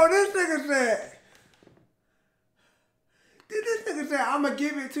 but... Bro, this nigga said... This nigga said, I'ma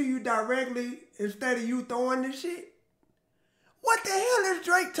give it to you directly instead of you throwing this shit? What the hell is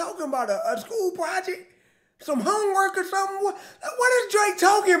Drake talking about? A school project? Some homework or something? What is Drake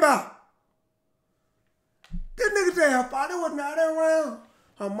talking about? This nigga said her father was not around.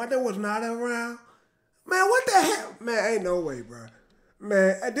 Her mother was not around. Man, what the hell? Man, ain't no way, bro.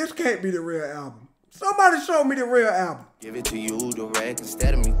 Man, this can't be the real album. Somebody show me the real album. Give it to you direct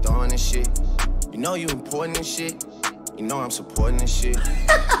instead of me throwing this shit. You know you important this shit. You know I'm supporting this shit.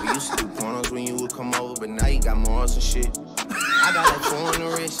 We used to do pornos when you would come over, but now you got morals and shit. I got like 4 on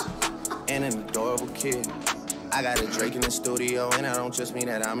the wrist and an adorable kid. I got a Drake in the studio, and I don't just mean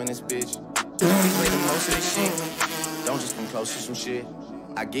that I'm in this bitch. Always making most of this shit. Don't just come close to some shit.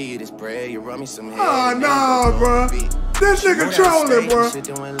 I give you this bread, you run me some head. Oh, no, bro. This nigga trolling, bro. Shit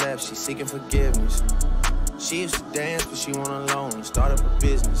that went left, she seeking forgiveness. She used to dance, but she went alone and start up a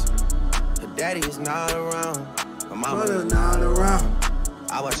business. Her daddy is not around. Her mama is not around.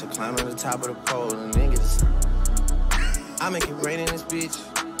 I watch her climb to the top of the pole and then get this. I make it rain in this bitch.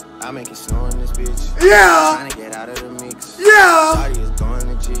 I make it snow in this bitch. Yeah. Trying to get out of the mix. Yeah. Shawty is going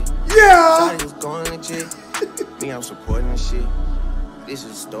legit. Yeah. Shawty is going legit. Me, I'm supporting this shit. This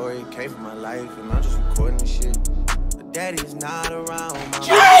is a story, came from my life, and I'm just recording this shit. Her daddy is not around. My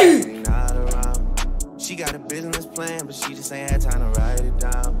mama is not around. She got a business plan, but she just ain't had time to write it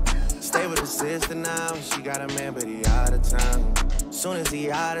down. Stay with her sister now, she got a man, but he out of town. Soon as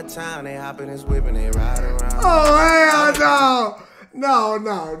he out of town, they hop in his whip and they ride around. Oh, hell no. No,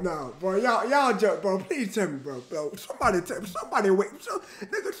 bro. Y'all just, bro, please tell me, bro. Somebody tell me,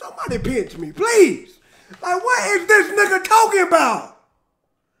 nigga, somebody pinch me, please. Like, what is this nigga talking about?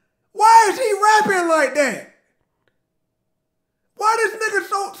 Why is he rapping like that? Why this nigga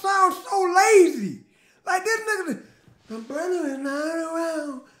sound so lazy? Like, this nigga, my brother is not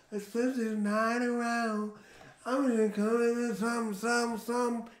around, my sister is not around. I'm gonna come in with some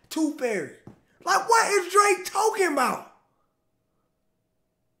Tooth Fairy. Like, what is Drake talking about?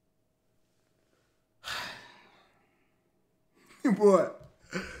 Boy,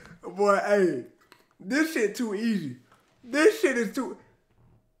 hey, this shit too easy. This shit is too.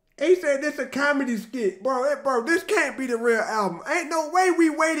 He said this a comedy skit, bro. This can't be the real album. Ain't no way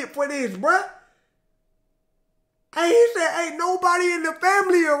we waited for this, bro. Hey, he said ain't nobody in the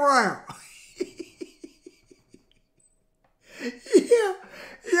family around. Yeah,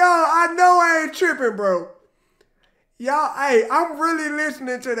 yo, I know I ain't tripping, bro. Y'all, hey, I'm really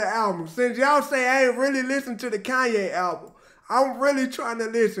listening to the album. Since y'all say I ain't really listened to the Kanye album, I'm really trying to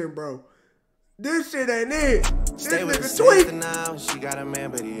listen, bro. This shit ain't it. Stay with this her nigga sister tweet. now, she got a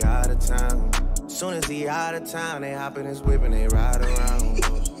man, but he out of town. Soon as he out of town, they hop in his whip and they ride around.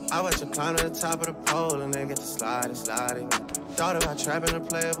 I watch her climb to the top of the pole and then get to sliding. Thought about trapping a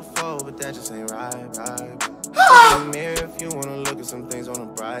player before, but that just ain't right. Look in the mirror if you wanna look at some things on the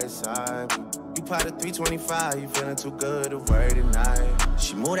bright side. You potted 325, you feeling too good to worry tonight.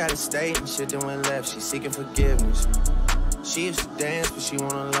 She moved out of state and shit then went left, she seeking forgiveness. She used to dance, but she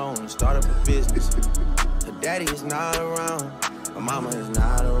went alone and start up a business. Her daddy is not around, her mama is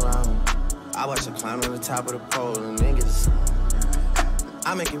not around. I watch her climb to the top of the pole and then get to...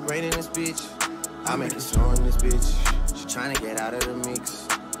 I make it rain in this bitch, I make it snow in this bitch. She trying to get out of the mix.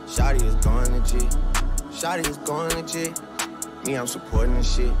 Shawty is going legit. Shawty is going legit. Me, I'm supporting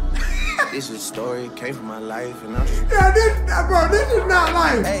this shit. This is a story, it came from my life, and I'm just... Yeah, this is not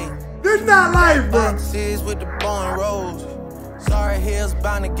life. Hey, this not life, bro. Boxes with the bone rolls. Sorry, heels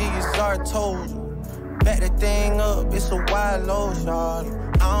bound to give you sorry toes. Back that thing up, it's a wide load, shawty.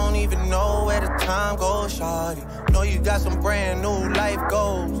 I don't even know where the time goes, shawty. Know you got some brand new life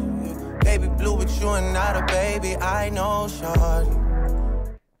goals. Baby blue, but you are not a baby, I know, shawty.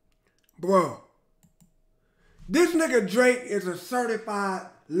 Bro, this nigga Drake is a certified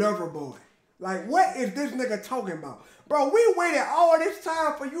lover boy. Like, what is this nigga talking about? Bro, we waited all this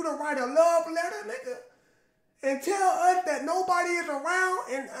time for you to write a love letter, nigga, and tell us that nobody is around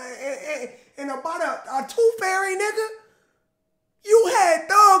and about a Tooth Fairy, nigga? You had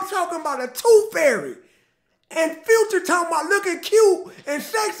Thug talking about a Tooth Fairy and Future talking about looking cute and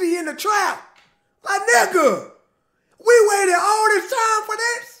sexy in the trap. Like, nigga, we waited all this time for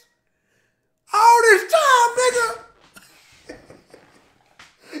this? All this time, nigga?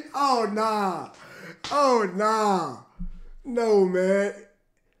 Oh, nah. No, man.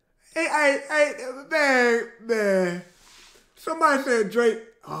 Hey, man. Somebody said Drake.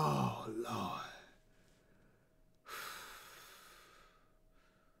 Oh, Lord.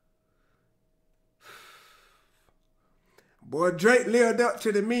 Boy, Drake lived up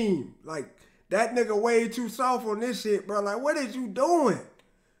to the meme. Like, that nigga way too soft on this shit, bro. Like, what is you doing?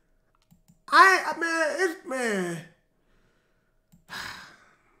 Man.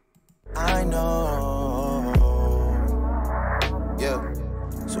 I know. Yeah.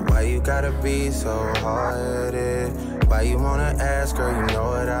 So why you gotta be so hard-headed? Why you wanna ask, girl, you know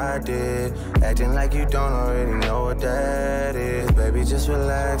what I did? Acting like you don't already know what that is. Baby, just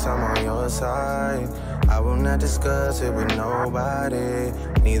relax, I'm on your side. I will not discuss it with nobody.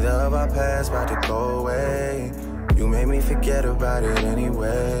 Neither of our paths about to go away. You made me forget about it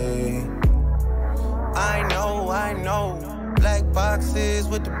anyway. I know. Black boxes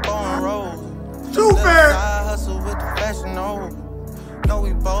with the bone rolls. Too fair. I hustle with the fashion over. Know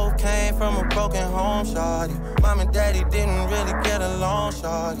we both came from a broken home, shawty. Mom and daddy didn't really get along,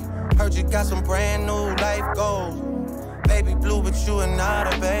 shawty. Heard you got some brand new life goals. Baby blue, but you are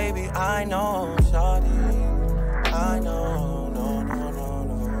not a baby. I know, shawty. I know.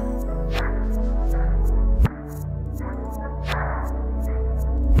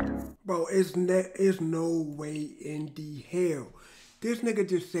 Bro, it's no way in the hell. This nigga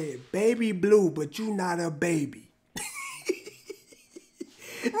just said, baby blue, but you not a baby.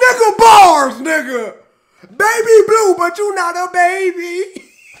 Nigga bars, nigga. Baby blue, but you not a baby.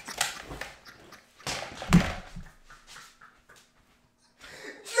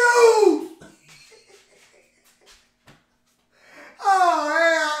 Juice. Oh,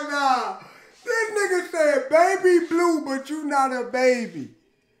 hell no. This nigga but you not a baby.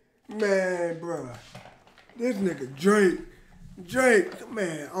 Man, bro. This nigga Drake,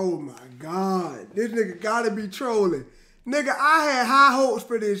 man, oh my God. This nigga gotta be trolling. Nigga, I had high hopes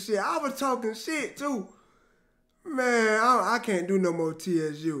for this shit. I was talking shit too. Man, I can't do no more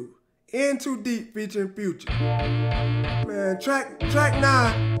TSU. In Too Deep featuring Future. Man, track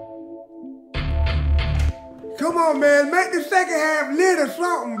 9. Come on, man, make the second half lit or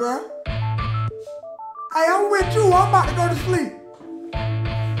something, bro. Hey, I'm with you. I'm about to go to sleep.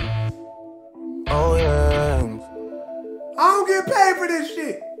 Oh, yeah. I don't get paid for this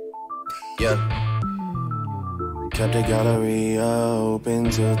shit. Yeah. Kept the gallery open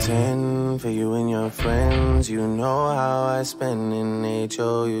till 10 for you and your friends. You know how I spend in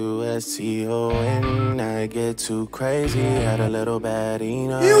HOUSTON. I get too crazy, had a little bad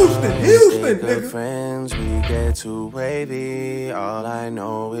enough. Houston, nigga. Friends, we get too wavy. All I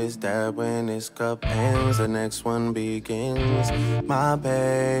know is that when this cup ends, the next one begins. My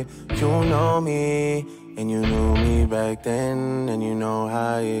babe, you know me. And you knew me back then, and you know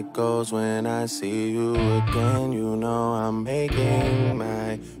how it goes when I see you again. You know I'm making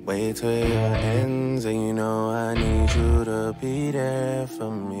my way to your ends, and you know I need you to be there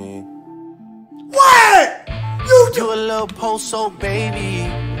for me. What? You a little post-so baby.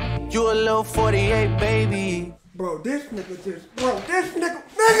 You a little 48 baby. Bro, this nigga just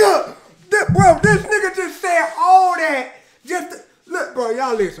said all that just to, look, bro,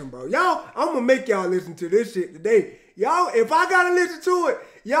 y'all listen, bro. Y'all, I'm gonna make y'all listen to this shit today. Y'all, if I gotta listen to it,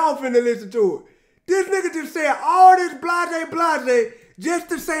 y'all finna listen to it. This nigga just said all this blase just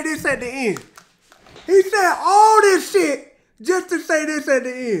to say this at the end. He said all this shit just to say this at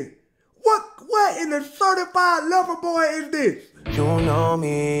the end. What in the certified lover boy is this? You know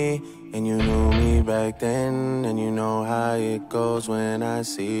me, and you knew me back then, and you know how it goes when I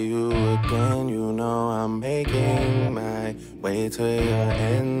see you again. You know I'm making my way to your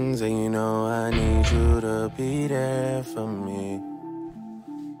ends, and you know I need you to be there for me.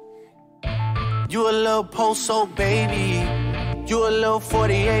 You a little post-so baby. You a little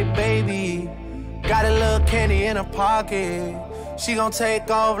 48 baby. Got a little candy in her pocket. She gon' take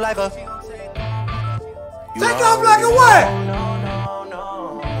off like a... Take off like a what?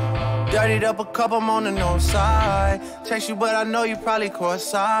 Dirtied up a cup, I'm on the north side. Text you, but I know you probably cross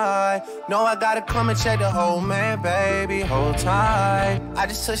side. No, I gotta come and check the whole man, baby, hold tight. I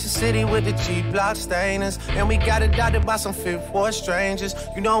just touched the city with the G-Block stainers, and we got adopted by some Fifth Ward strangers.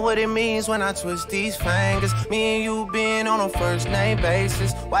 You know what it means when I twist these fingers. Me and you being on a first name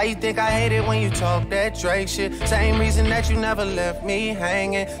basis. Why you think I hate it when you talk that Drake shit? Same reason that you never left me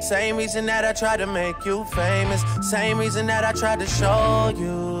hanging. Same reason that I tried to make you famous. Same reason that I tried to show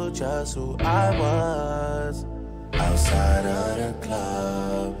you just who I was. Outside of the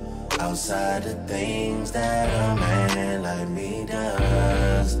club, outside the things that a man like me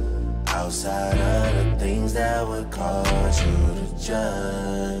does, outside of the things that would cause you to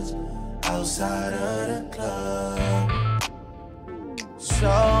judge, outside of the club.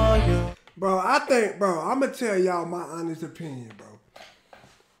 So you, bro, I think, bro, I'ma tell y'all my honest opinion, bro.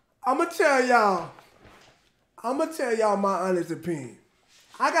 I'ma tell y'all my honest opinion.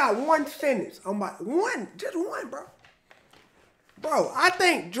 I got one sentence on my just one, bro. Bro, I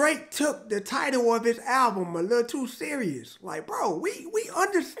think Drake took the title of his album a little too serious. Like, bro, we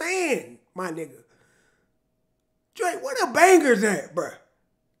understand, my nigga. Drake, where the bangers at, bro?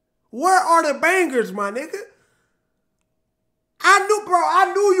 Where are the bangers, my nigga? I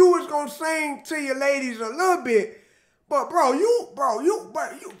knew you was gonna sing to your ladies a little bit, but bro, you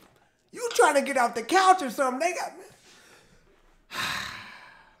trying to get off the couch or something? They got me.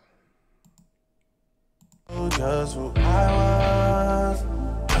 Just who I was,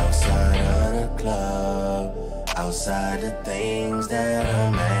 outside of the club, outside the things that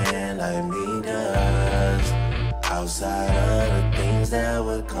a man like me does, outside of the things that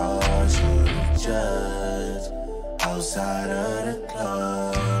would cause you to judge, outside of the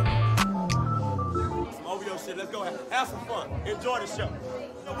club. Over your shit, let's go have some fun, enjoy the show.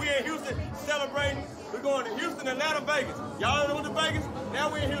 We in Houston celebrating. We're going to Houston, Atlanta, Vegas. Y'all know the Vegas? Now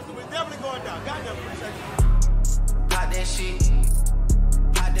we're in Houston. We're definitely going down. Goddamn, appreciate you. Pop that shit.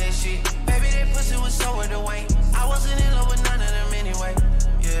 Pop that shit. Baby, that pussy was so worth the wait. I wasn't in love with none of them anyway.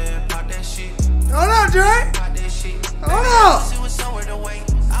 Yeah, pop that shit. Hold on, Drake. Pop that shit. Hold on. Pussy was so worth the wait.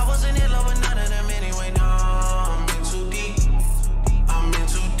 I wasn't in love with none of them anyway. No, I'm in too deep. I'm in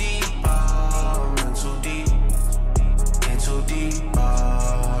too deep. I'm in too deep. In too deep.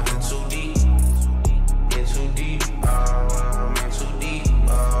 In too deep. In too deep. I'm in too deep.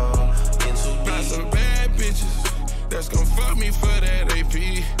 In too deep. Got some bad bitches that's gon' fuck me for that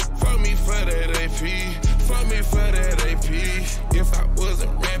AP. Fuck me for that AP. Fuck me for that AP. If I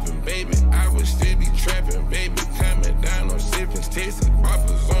wasn't rapping, baby, I would still be trapping, baby. Coming down on sipping, tasting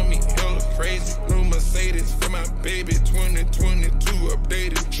boppers on me, hella crazy. New Mercedes for my baby, 2022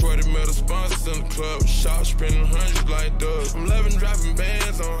 updated. Shorty metal sponsors in the club, shop spending hundreds like doves. I'm loving dropping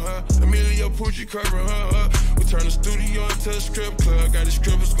bands on her, Emilio Pucci covering her up. We turn the studio into a strip club, got the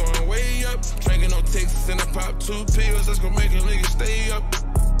strippers going way up. Drinking on Texas and I pop 2 pills, that's gonna make a nigga stay up.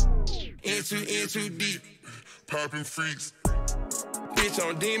 In too deep, popping freaks. Bitch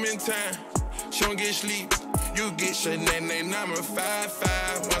on demon time, she don't get sleep. You get shit, name number 5,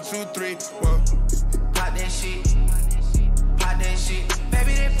 1, 2, 3. Whoa. Pop that shit, pop that shit.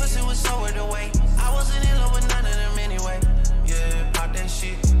 Baby, that pussy was so worth the wait. I wasn't in love with none of them anyway. Yeah, pop that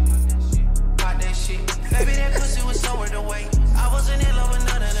shit, pop that shit. Baby, that pussy was so worth the wait. I wasn't in love with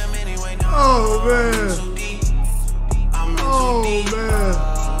none of them anyway. No, Oh man. I'm in too deep. I'm in Oh too deep.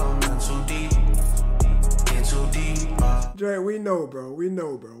 man. Drake, we know, bro. We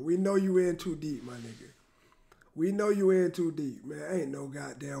know, bro. We know you in too deep, my nigga. We know you in too deep, man. Ain't no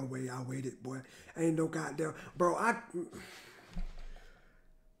goddamn way I waited, boy. Ain't no goddamn... Bro,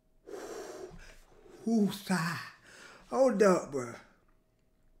 Who's side? Hold up, bro.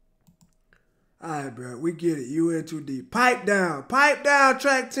 Alright, bro. We get it. You in too deep. Pipe down. Pipe down,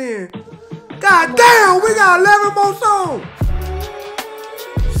 track 10. God damn, we got 11 more songs.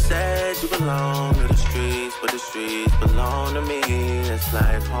 Said you belong to the streets, but the streets belong to me. It's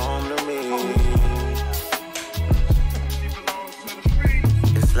like home to me.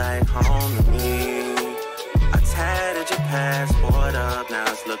 It's like home to me. I tatted your passport up, now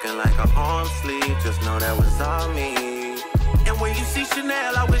it's looking like an arm sleeve. Just know that was all me. And when you see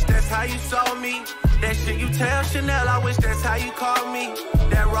Chanel, I wish that's how you saw me. That shit you tell Chanel, I wish that's how you call me.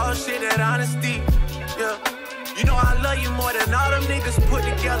 That raw shit, that honesty, yeah. You know I love you more than all them niggas put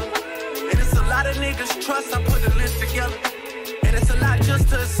together. And it's a lot of niggas trust, I put the list together. And it's a lot just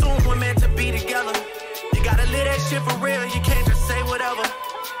to assume we're meant to be together. You gotta live that shit for real, you can't just say whatever.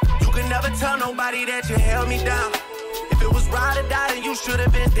 You can never tell nobody that you held me down. If it was ride or die, then you should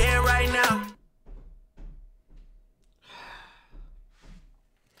have been dead right now.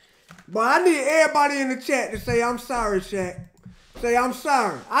 But I need everybody in the chat to say I'm sorry, Shaq. Say I'm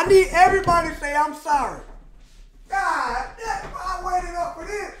sorry. I need everybody to say I'm sorry. God, I waited up for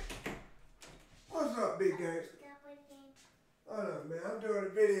this. What's up, big gangster? Hold up, man. I'm doing a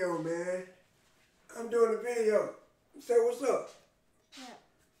video, man. I'm doing a video. Say what's up. Yeah.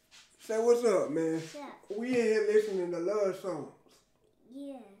 Say what's up, man. Yeah. We in here listening to love songs.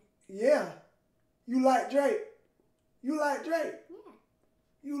 Yeah. Yeah. You like Drake? You like Drake? Yeah.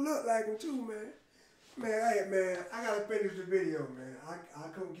 You look like him too, man. Man, hey, man, I gotta finish the video, man. I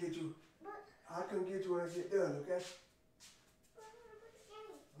couldn't get you. I couldn't get you when I get done, okay?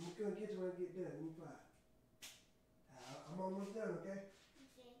 I'm gonna get you when I get done. Let me find. I'm almost done, okay?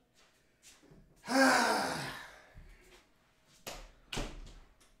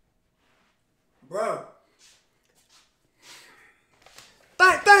 Bro.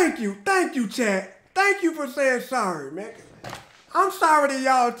 Thank you, chat. Thank you for saying sorry, man. I'm sorry to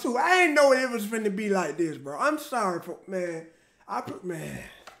y'all too. I ain't know it was finna be like this, bro. I'm sorry for, man. Man.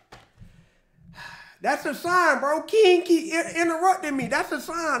 That's a sign, bro. King keep interrupting me. That's a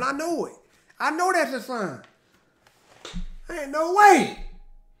sign. I know it. I know that's a sign. Ain't no way.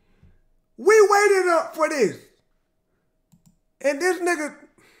 We waited up for this. And this nigga...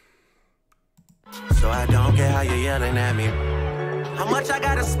 So I don't care how you're yelling at me. How much I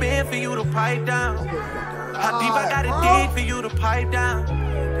gotta spend for you to pipe down? How deep I gotta dig for you to pipe down?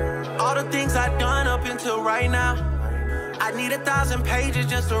 All the things I've done up until right now. I need 1,000 pages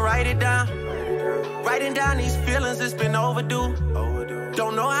just to write it down. Writing down these feelings, it's been overdue.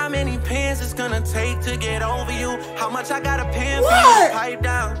 Don't know how many pens it's gonna take to get over you. How much I gotta pen for you to pipe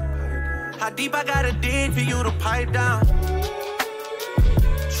down? How deep I gotta dig for you to pipe down?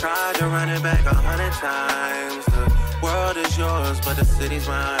 Tried to run it back 100 times. The world is yours, but the city's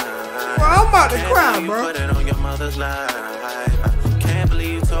mine. Bro, I'm about to cry, bro. Put it on your mother's life. I can't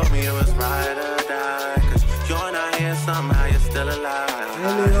believe you told me it was ride or die. Cause you're not here somehow, you're still alive.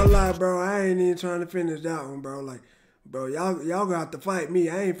 I ain't even gonna lie, bro. I ain't even trying to finish that one, bro. Like, bro, y'all gonna have to fight me.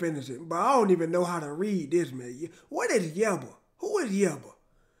 I ain't finished it. Bro, I don't even know how to read this, man. What is Yebba? Who is Yebba?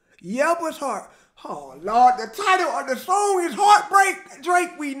 Yebba's heart. Oh, Lord, the title of the song is Heartbreak.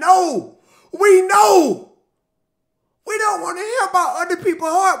 Drake, we know. We know. We don't want to hear about other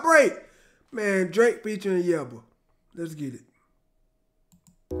people's heartbreak. Man, Drake featuring Yebba. Let's get it.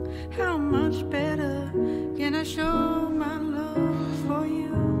 How much better can I show my love for you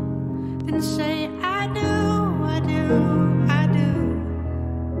than say I do, I do, I do?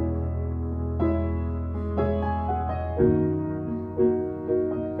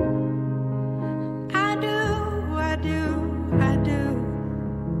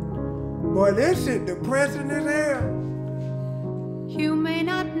 Boy, this shit depressing as hell. You may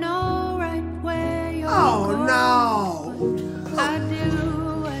not know right where you're going. No. I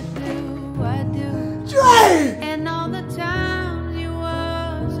do, I do, I do. Drake! And all the times you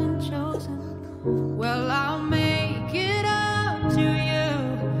wasn't chosen. Well, I'll make it up to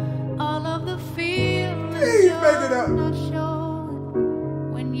you. All of the feelings you're not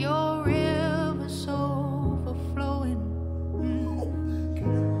showing. When your river's overflowing.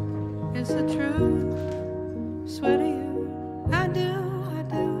 It's the truth. Swear to you. I do, I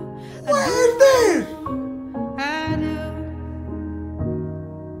do. What is this? I do.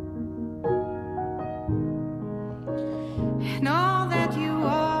 And all that you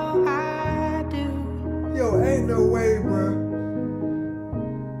are, I do. Yo, ain't no way, bro.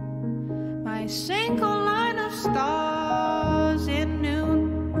 My single line of stars in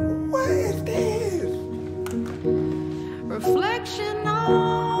noon. What is this? Reflection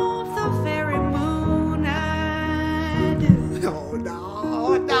of the very moon. I do. Oh, no.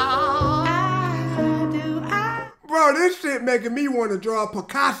 Bro, this shit making me want to draw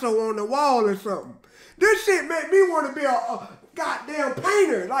Picasso on the wall or something. This shit make me want to be a goddamn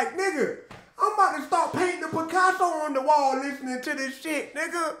painter. Like, nigga, I'm about to start painting a Picasso on the wall listening to this shit,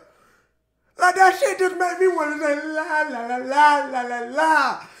 nigga. Like, that shit just make me want to say la la la la la la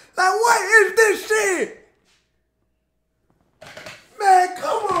la. Like, what is this shit? Man,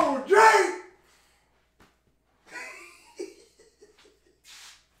 come on, Drake.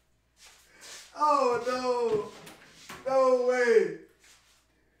 Oh, no. No way.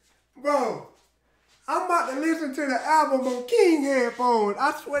 Bro, I'm about to listen to the album on King headphones.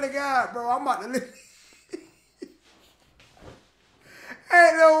 I swear to God, bro, I'm about to listen.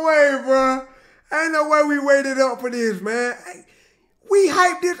 Ain't no way, bro. Ain't no way we waited up for this, man. We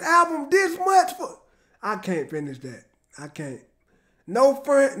hyped this album this much for... I can't finish that. I can't. No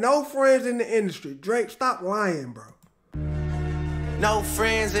friends in the industry. Drake, stop lying, bro. No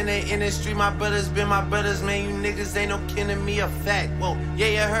friends in the industry, my brothers been my brothers, man. You niggas ain't no kin to me, a fact. Whoa, yeah,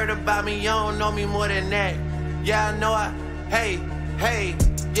 you heard about me, you don't know me more than that. Yeah, I know hey,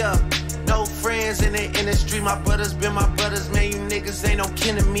 yeah. No friends in the industry, my brothers been my brothers, man. You niggas ain't no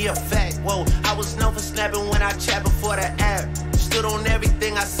kin to me, a fact. Whoa, I was known for snapping when I chat before the app. Stood on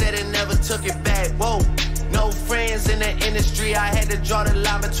everything I said and never took it back. Whoa, no friends in the industry, I had to draw the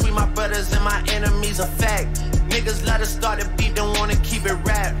line between my brothers and my enemies, a fact. Niggas let us start the beat, don't wanna keep it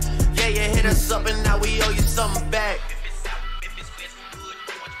rap. Yeah, you hit us up and now we owe you something back.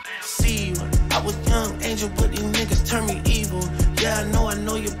 See you, I was young angel, but these niggas turn me evil. Yeah, I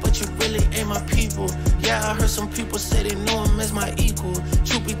know you, but you really ain't my people. Yeah, I heard some people say they know him as my equal.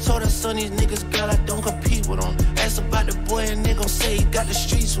 Truth be told, us son, these niggas, girl, I don't compete with them. Ask about the boy and they gon' say he got the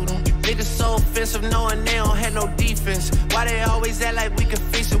streets with him. Niggas so offensive knowing they don't have no defense. Why they always act like we can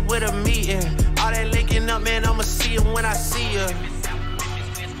fix it with a meeting? All that linking up, man, I'ma see him when I see ya.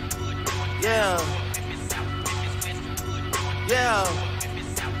 Yeah. Yeah.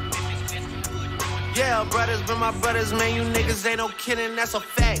 Yeah, brothers been my brothers, man, you niggas ain't no kidding, that's a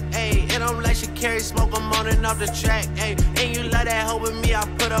fact, ayy. And I'm like Shakari, smoke, I'm on and off the track, ayy. And you love that hoe with me, I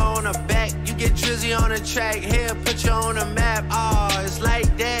put her on the back. You get Drizzy on the track, here, put you on the map. Oh, it's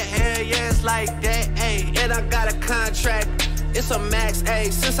like that, hell yeah, it's like that, ayy. And I got a contract, it's a max,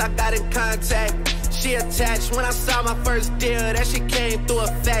 ayy. Since I got in contact, she attached. When I saw my first deal, that shit came through a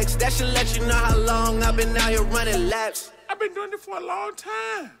fax. That should let you know how long I've been out here running laps. I've been doing it for a long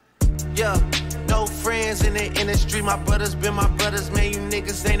time. Yeah, no friends in the industry, my brothers been my brothers, man, you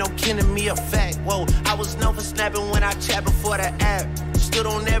niggas ain't no kin to me, a fact. Whoa, I was known for snapping when I chat before the app. Stood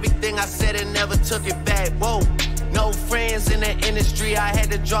on everything I said and never took it back. Whoa, no friends in the industry, I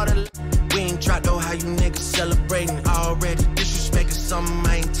had to draw the... We ain't dropped though, how you niggas celebrating already. Disrespect is something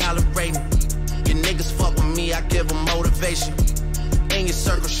I ain't tolerating. Your niggas fuck with me, I give them motivation. In your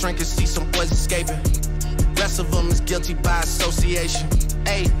circle shrinking, see some boys escaping. Rest of them is guilty by association.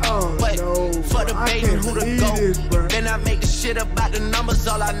 Ayy, but for the baby, who to go? Then I make the shit about the numbers,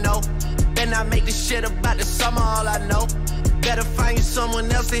 all I know. Then I make the shit about the summer, all I know. Better find you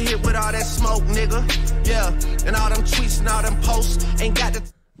someone else to hit with all that smoke, nigga. Yeah, and all them tweets and all them posts ain't got the...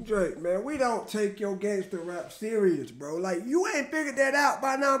 Drake, man, we don't take your gangster rap serious, bro. Like, you ain't figured that out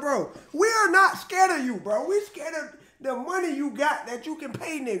by now, bro. We are not scared of you, bro. We scared of the money you got that you can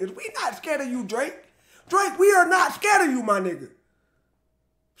pay niggas. We not scared of you, Drake. Drake, we are not scared of you, my nigga.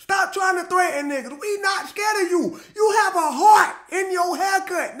 Stop trying to threaten niggas. We not scared of you. You have a heart in your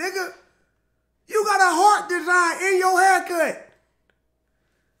haircut, nigga. You got a heart design in your haircut.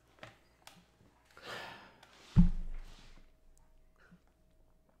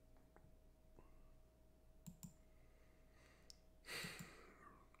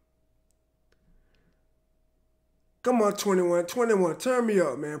 Come on, 21. 21, turn me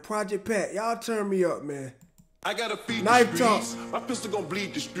up, man. Project Pat, y'all turn me up, man. I gotta feed Knife the talk. streets. My pistol gon'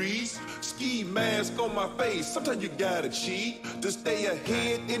 bleed the streets. Ski mask on my face. Sometimes you gotta cheat to stay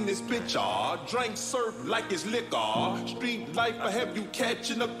ahead in this picture. Drink surf like it's liquor. Street life I have you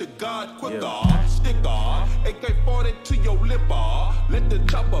catching up to God quicker. Sticker, AK-40 to your lipper. Let the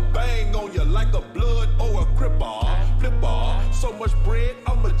chopper bang on you like a blood or a cripper. Flipper, so much bread,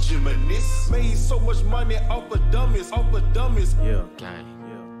 I'm a gymnast. Made so much money off of dummies, Yeah, gang.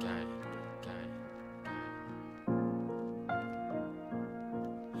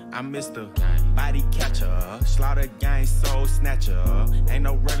 I'm Mr. Body Catcher, Slaughter Gang Soul Snatcher. Ain't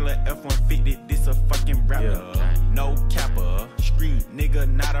no regular F-150, this a fucking rapper. No capper, street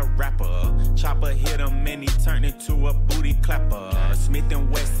nigga, not a rapper. Chopper hit him and he turned into a booty clapper. Smith and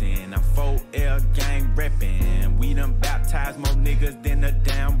Wesson, I'm 4L gang reppin'. We done baptized more niggas than a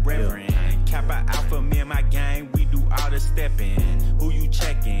damn reverend. Kappa Alpha, me and my gang, we do all the steppin'. Who you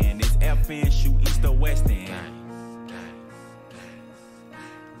checkin'? This FN, shoot east or west end.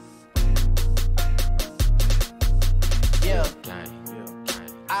 Yeah,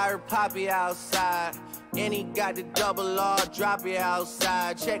 I heard Poppy outside, and he got the double R, drop it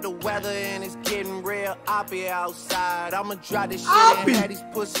outside. Check the weather and it's getting real oppy outside. I'ma drop this shit and have these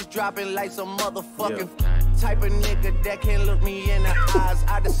pussies dropping like some motherfucking type of nigga that can't look me in the eyes.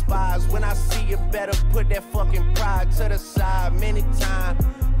 I despise when I see you, better put that fucking pride to the side. Many times,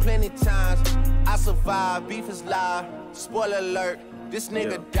 plenty times, I survive. Beef is live. Spoiler alert, this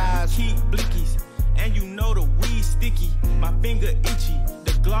nigga dies. Keep blickies. And you know the weed sticky, my finger itchy.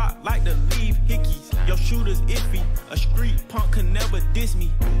 The Glock like to leave hickeys. Your shooter's iffy, a street punk can never diss me.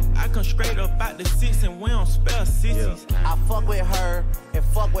 I come straight up out the six and we don't spell sissies. I fuck with her and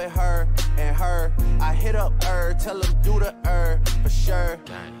fuck with her and her. I hit up her, tell him do the for sure.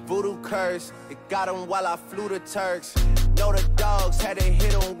 Voodoo curse, it got him while I flew the Turks. Know the dogs had to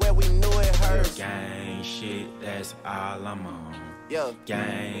hit him where we knew it hurts. Gang shit, that's all I'm on. Yeah.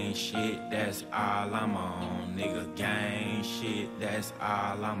 Gang shit, that's all I'm on. Nigga, gang shit, that's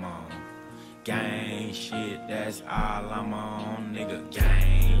all I'm on. Gang shit, that's all I'm on. Nigga,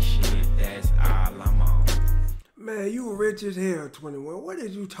 gang shit, that's all I'm on. Man, you rich as hell, 21. What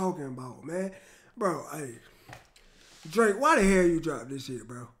is you talking about, man? Bro, hey. Drake, why the hell you dropped this shit,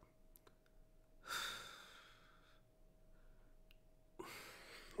 bro?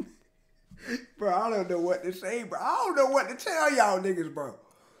 Bro, I don't know what to say, bro. I don't know what to tell y'all niggas, bro.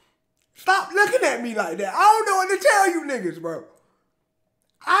 Stop looking at me like that. I don't know what to tell you niggas, bro.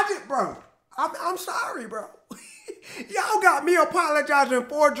 Bro, I'm sorry, bro. Y'all got me apologizing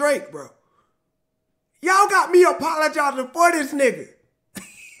for Drake, bro. Y'all got me apologizing for this nigga.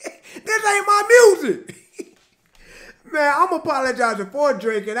 This ain't my music. Man, I'm apologizing for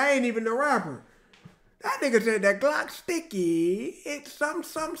Drake and I ain't even the rapper. That nigga said that Glock sticky. It's some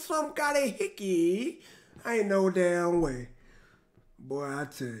got a hickey. I ain't no damn way. Boy, I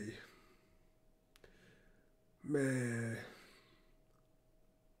tell you. Man.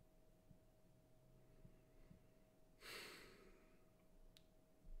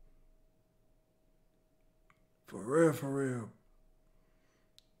 For real.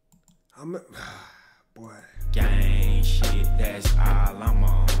 Boy. Gang shit, that's all I'm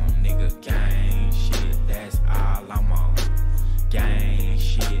on. Nigga, gang shit, that's all I'm on. Gang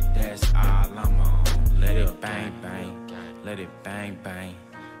shit, that's all I'm on. Let it bang, bang, let it bang, bang,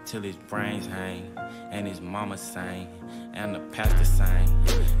 till his brains hang, and his mama sang, and the pastor sang,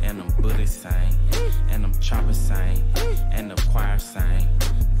 and them Buddhists sang, and them choppers sang, and the choir sang.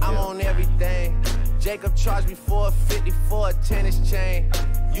 I'm on everything. Jacob charged me $450 for a tennis chain.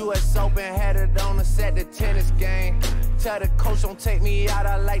 US Open had it on us at the tennis game. Tell the coach don't take me out,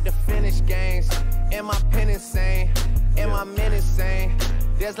 I like to finish games. And my pen insane, and my men insane.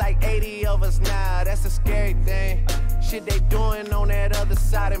 There's like 80 of us now, that's a scary thing. Shit they doing on that other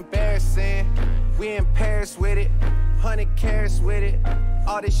side embarrassing. We in Paris with it, 100 carats with it.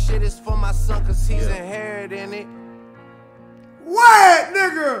 All this shit is for my son cause he's inheriting it. What,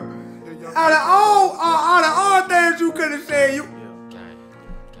 nigga? Out of all things you could have said, you.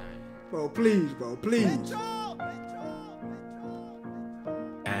 Bro, please, bro, please.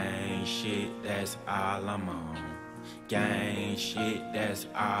 Gang shit, that's all I'm on. Gang shit, that's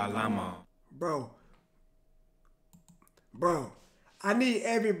all I'm on. Bro, I need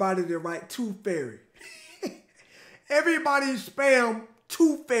everybody to write Tooth Fairy. Everybody spam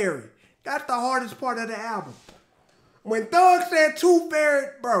Tooth Fairy. That's the hardest part of the album. When Thug said Tooth Fairy,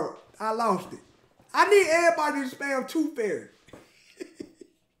 bro, I lost it. I need everybody to spam Tooth Fairy.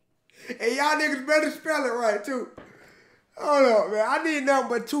 And y'all niggas better spell it right, too. Hold on, man. I need nothing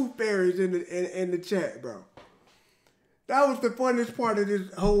but Tooth Fairies in the chat, bro. That was the funniest part of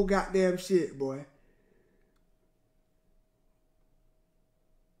this whole goddamn shit, boy.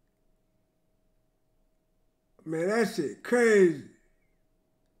 Man, that shit crazy.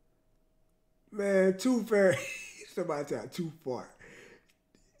 Man, Too Fairy. Somebody said Too Far.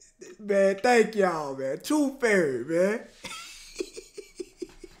 Man, thank y'all, man. Too Fairy, man.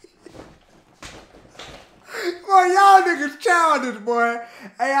 Boy, y'all niggas childish, boy.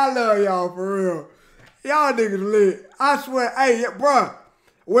 Hey, I love y'all for real. Y'all niggas lit. I swear, hey, bruh.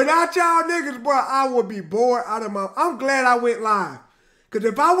 Without y'all niggas, bruh, I would be bored out of my... I'm glad I went live. Because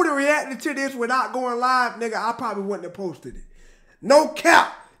if I would have reacted to this without going live, nigga, I probably wouldn't have posted it. No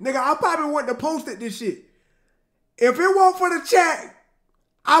cap. Nigga, I probably wouldn't have posted this shit. If it weren't for the chat,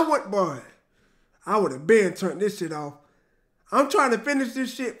 I would, boy. I would have been turned this shit off. I'm trying to finish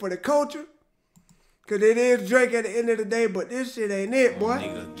this shit for the culture. Because it is Drake at the end of the day, but this shit ain't it, boy.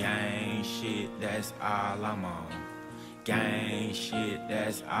 Nigga, gang shit, that's all I'm on. Gang shit,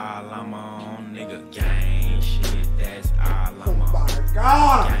 that's all I'm on. Nigga, gang shit, that's all I'm on. Oh my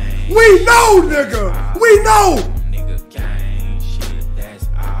God. Gang we know, nigga. We know. Nigga, gang shit, that's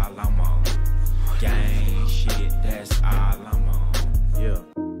all I'm on. Gang shit, that's all I'm on. Yeah.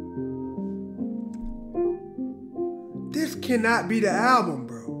 This cannot be the album,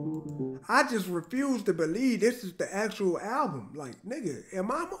 bro. I just refuse to believe this is the actual album. Like, nigga,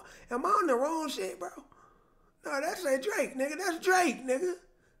 am I on the wrong shit, bro? No, that's a Drake, nigga. That's Drake, nigga.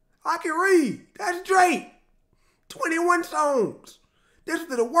 I can read. That's Drake. 21 songs. This is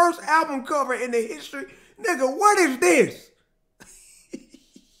the worst album cover in the history. Nigga, what is this?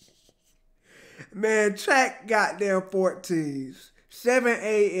 Man, track goddamn 14s. 7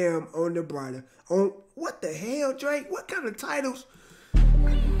 a.m. on the brighter. On what the hell, Drake? What kind of titles?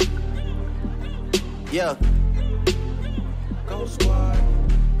 Yeah. Go Squad.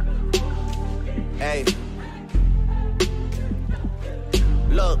 Hey.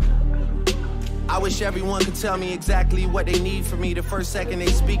 Look. I wish everyone could tell me exactly what they need from me. The first second they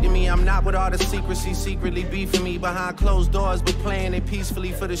speak to me, I'm not with all the secrecy, secretly beefing me behind closed doors, but playing it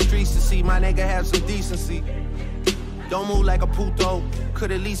peacefully for the streets to see. My nigga have some decency. Don't move like a puto.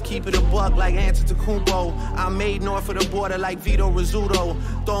 Could at least keep it a buck like Antetokounmpo. I'm made north of the border like Vito Rizzuto.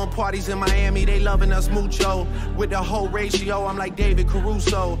 Throwing parties in Miami, they loving us mucho. With the whole ratio, I'm like David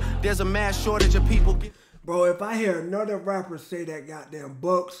Caruso. There's a mass shortage of people. Bro, if I hear another rapper say that goddamn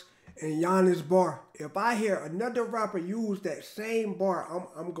Bucks and Giannis bar, if I hear another rapper use that same bar,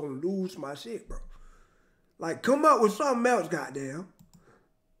 I'm gonna lose my shit, bro. Like, come up with something else, goddamn.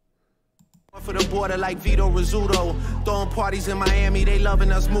 For the border like Vito Rizzuto. Throwing parties in Miami, they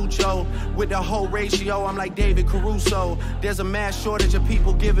loving us mucho. With the whole ratio, I'm like David Caruso. There's a mass shortage of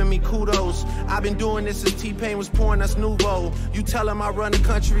people giving me kudos. I've been doing this since T-Pain was pouring us Nouveau. You tell them I run the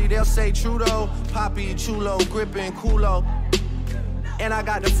country, they'll say Trudeau. Poppy, Chulo, Grippin', Kulo. And I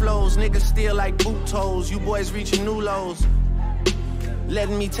got the flows, niggas still like boot toes. You boys reaching new lows.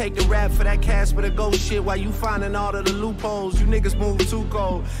 Letting me take the rap for that Casper the Ghost shit while you finding all of the loopholes. You niggas move too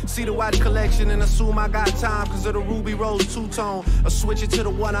cold. See the watch collection and assume I got time cause of the Ruby Rose two-tone. Or switch it to the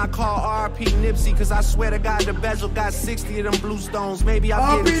one I call RP Nipsey cause I swear to God the bezel got 60 of them blue stones. Maybe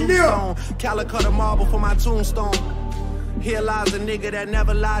I'm getting too stoned. Calicut a marble for my tombstone. Here lies a nigga that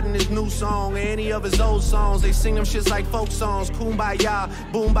never lied in his new song or any of his old songs. They sing them shits like folk songs. Kumbaya,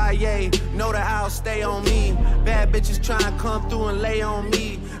 boom by yay. Know the owl stay on me. Bad bitches trying to come through and lay on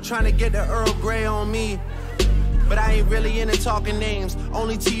me. Trying to get the Earl Grey on me. But I ain't really into talking names.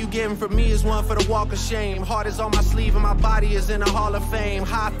 Only tea you getting from me is one for the walk of shame. Heart is on my sleeve and my body is in the Hall of Fame.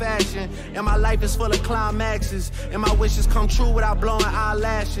 High fashion, and my life is full of climaxes. And my wishes come true without blowing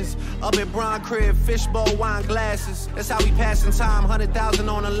eyelashes. Up at Bron Crib, fishbowl, wine glasses. That's how we passing time, 100,000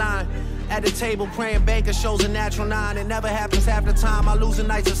 on the line. At the table praying banker shows a natural 9. It never happens half the time, my losing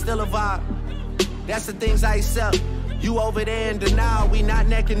nights are still a vibe. That's the things I accept. You over there in denial, we not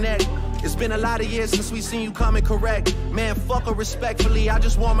neck and neck. It's been a lot of years since we seen you coming correct. Man, fuck her respectfully, I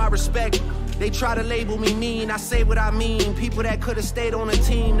just want my respect. They try to label me mean, I say what I mean. People that could've stayed on the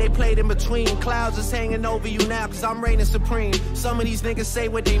team, they played in between. Clouds is hanging over you now, cause I'm reigning supreme. Some of these niggas say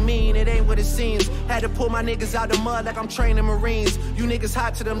what they mean, it ain't what it seems. Had to pull my niggas out the mud like I'm training Marines. You niggas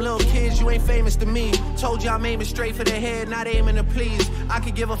hot to them little kids, you ain't famous to me. Told you I'm aiming straight for the head, not aiming to please. I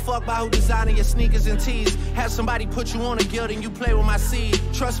could give a fuck about who designing your sneakers and tees. Have somebody put you on a guild and you play with my seed.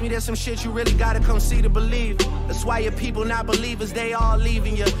 Trust me, there's some shit shit you really gotta come see to believe. That's why your people not believers, they all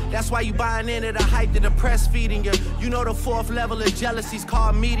leaving you. That's why you buying into the hype that the press feeding you. You know the fourth level of jealousy's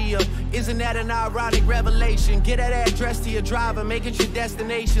called media. Isn't that an ironic revelation? Get that address to your driver, make it your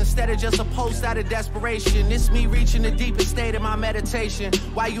destination instead of just a post out of desperation. It's me reaching the deepest state of my meditation.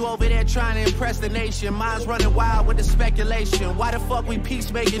 Why you over there trying to impress the nation? Mine's running wild with the speculation. Why the fuck we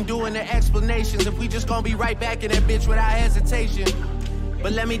peacemaking doing the explanations if we just gonna be right back in that bitch without hesitation?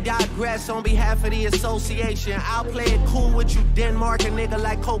 But let me digress on behalf of the association. I'll play it cool with you, Denmark, a nigga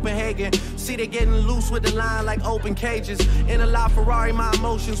like Copenhagen. See, they getting loose with the line like open cages. In a LaFerrari, my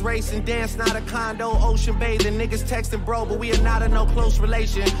emotions racing. Dance, not a condo, ocean bathing. Niggas texting, bro, but we are not in no close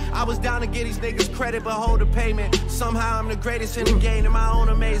relation. I was down to get these niggas credit, but hold the payment. Somehow I'm the greatest in the game, in my own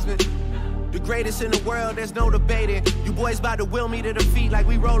amazement. The greatest in the world, there's no debating. You boys about to will me to defeat like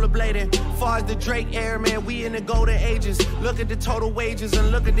we rollerblading. Far as the Drake era, man, we in the golden ages. Look at the total wages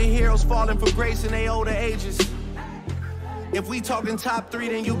and look at the heroes falling from grace in their older ages. If we talking top 3,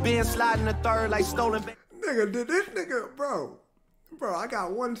 then you been sliding the 3rd like stolen. Nigga, did this nigga, bro, I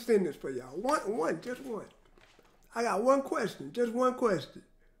got one sentence for y'all. Just one. I got one question, just one question.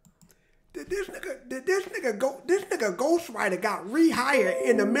 Did this nigga Ghostwriter got rehired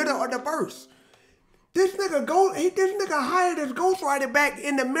in the middle of the verse? This nigga hired his Ghostwriter back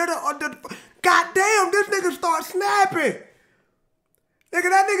in the middle of the. Goddamn, this nigga start snapping. Nigga,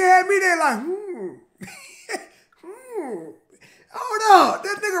 that nigga had me there like, Hold up,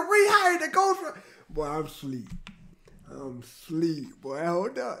 this nigga rehired the Ghostwriter. Boy, I'm sleep, boy.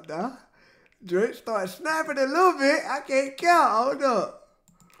 Hold up, nah. Drake start snapping a little bit. I can't count. Hold up.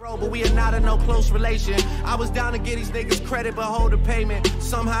 Bro, but we are not in no close relation. I was down to get these niggas credit, but hold the payment.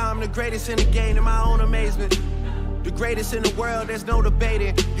 Somehow I'm the greatest in the game, in my own amazement. The greatest in the world, there's no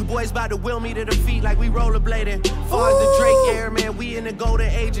debating. You boys about to will me to defeat like we rollerblading. Far as the Drake era, man, we in the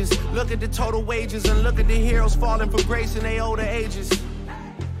golden ages. Look at the total wages and look at the heroes falling from grace in their older ages.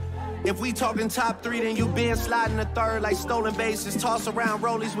 If we talking top 3, then you been sliding the 3rd like stolen bases. Toss around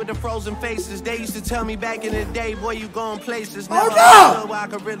rollies with the frozen faces. They used to tell me back in the day, boy, you going places. Never understood why I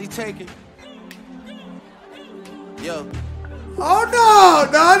could really take it. Yo. Oh no,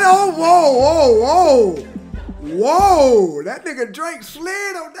 whoa. That nigga Drake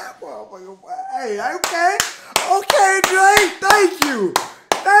slid on that motherfucker. Hey, okay, Drake, thank you.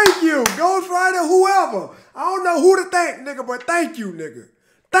 Ghostwriter, whoever. I don't know who to thank, nigga, but thank you, nigga.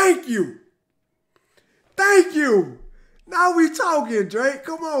 Thank you. Now we talking, Drake.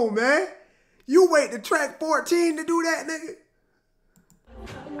 Come on, man. You wait to track 14 to do that, nigga?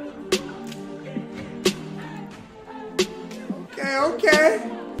 Okay.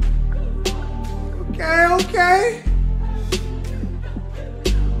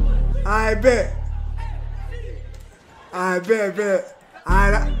 I bet.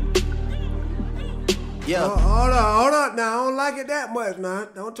 Yeah. Hold up. Now, I don't like it that much, now.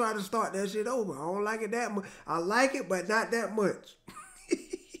 Don't try to start that shit over. I don't like it that much. I like it, but not that much.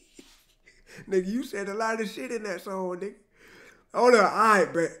 Nigga, you said a lot of shit in that song, nigga. Hold up. All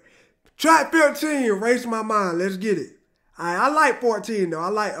right, bet. Track 15, Erase My Mind. Let's get it. All right, I like 14, though. I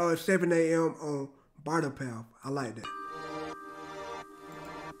like 7 a.m. on Barter Path. I like that.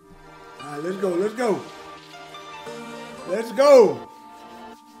 All right, let's go.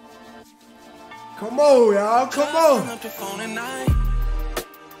 Come on, y'all. Come on. Up the phone at night.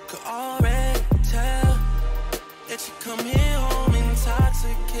 Could already tell that you come here home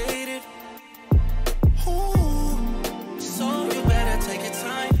intoxicated. Ooh, so you better take your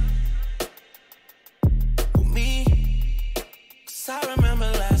time with me. 'Cause I remember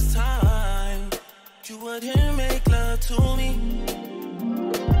last time you wouldn't make love to me.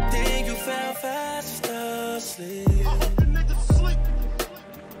 Then you fell fast asleep.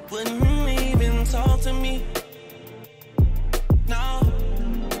 Wouldn't even talk to me. No.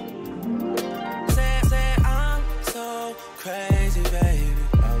 Say I'm so crazy, baby.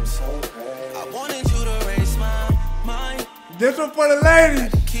 I'm so crazy. I wanted you to raise my mind. This one for the ladies.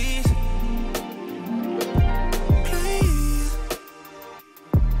 Please.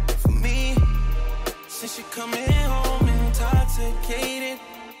 For me. Since you coming home intoxicated.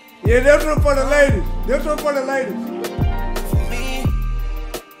 Yeah, this one for the ladies.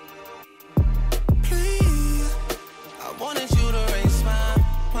 Wanted you to raise my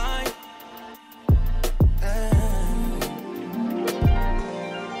mind.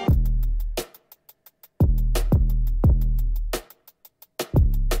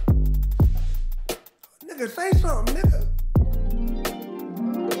 Nigga, say something, nigga.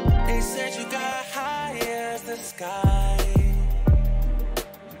 They said you got high as the sky.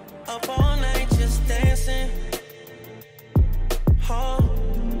 Up all night just dancing. Oh.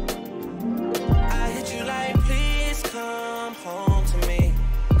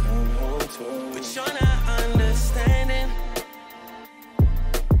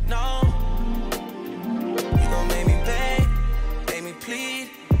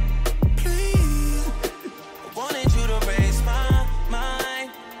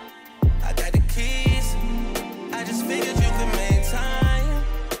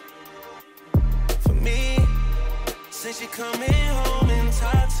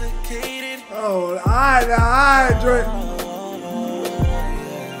 Oh, all right, Drake.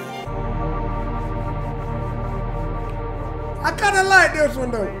 I kind of like this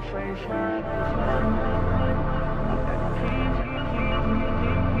one though.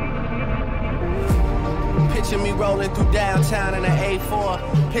 Picture me rolling through downtown in an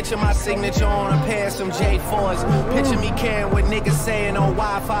A4. Picture my signature on a pair of some J4s. Picture me caring what niggas saying on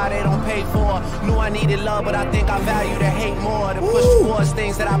Wi-Fi they don't pay for. Knew I needed love, but I think I value the hate more. To push towards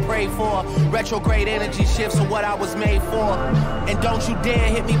things that I pray for. Retrograde energy shifts are what I was made for. And don't you dare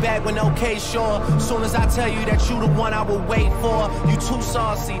hit me back when okay, sure. Soon as I tell you that you the one I will wait for. You too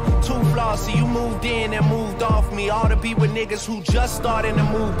saucy, too flossy. You moved in and moved off me. Ought to be with niggas who just starting to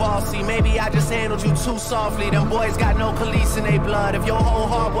move bossy. Maybe I just handled you too softly. Them boys got no Khalees in they blood. If your whole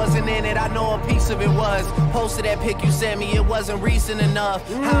heart wasn't in it, I know a piece of it was. Posted that pic you sent me, it wasn't recent enough.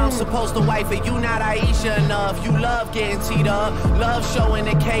 How I'm supposed to wife it, you not Aisha enough. You love getting teed up, love showing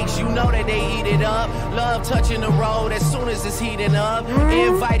the cakes, you know that they eat it up. Love touching the road as soon as it's heating up.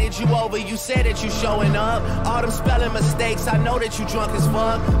 Invited you over, you said that you showing up. All them spelling mistakes, I know that you drunk as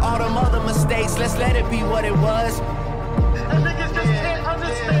fuck. All them other mistakes, let's let it be what it was. Niggas just can't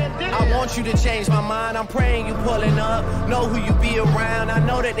understand this. I want you to change my mind, I'm praying you pulling up. Know who you be around, I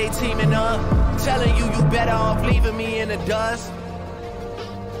know that they teaming up. Telling you you better off leaving me in the dust.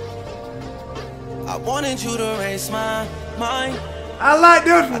 I wanted you to raise my mind. I like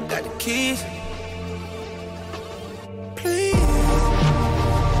this one. I got the keys. Please.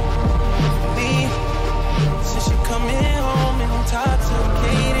 Me. Since you coming home and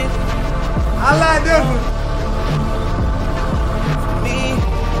intoxicated. I like this one.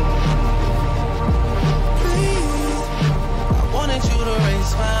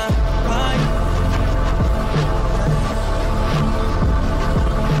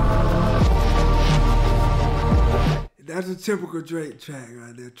 That's a typical Drake track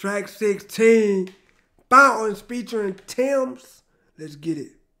right there. Track 16, Fountains featuring Tim's. Let's get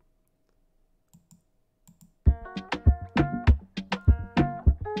it.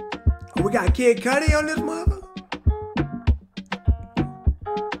 Oh, we got Kid Cudi on this mother.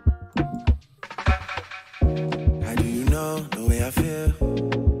 How do you know the way I feel?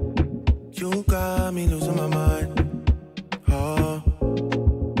 You got me losing my mind. Oh.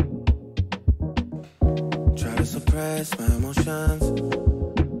 Try to suppress my emotions.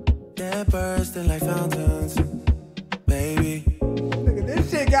 They're bursting like fountains. Baby. Nigga,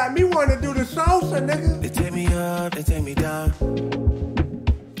 this shit got me wanting to do the salsa, nigga. They take me up, they take me down.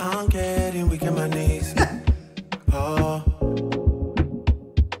 I'm getting weak in my knees. Oh.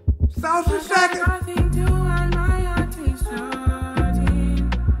 Salsa second.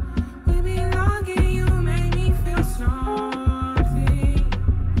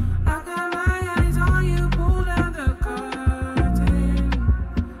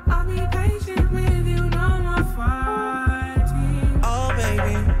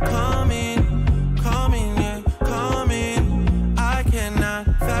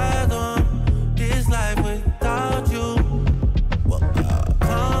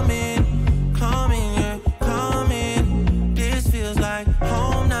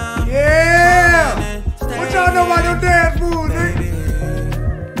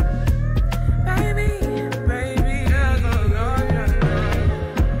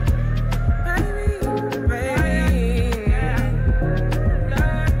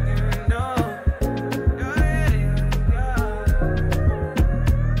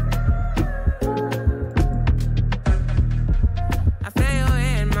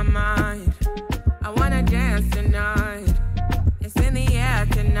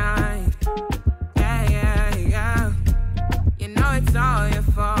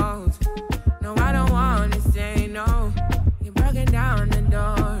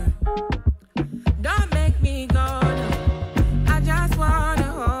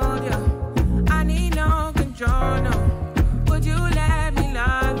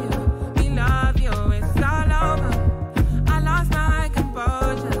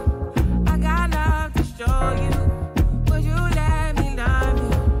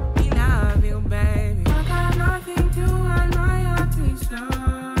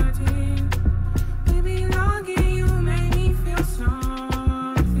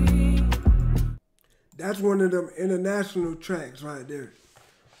 That's one of them international tracks right there.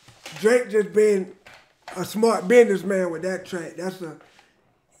 Drake just being a smart businessman with that track.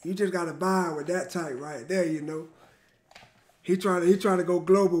 You just gotta vibe with that type right there, you know. He trying to go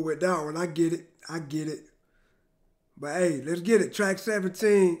global with that one. I get it. But hey, let's get it. Track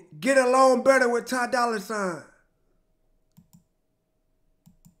 17. Get Along Better with Ty Dolla $ign.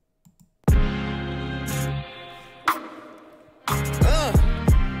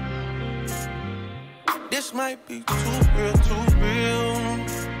 this might be too real, too real.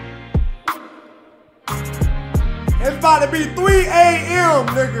 It's about to be 3 a.m.,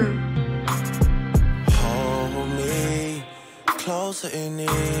 nigga. Hold me closer in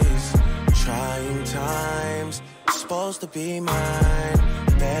these trying times. Supposed to be mine,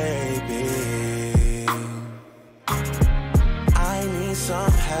 baby. I need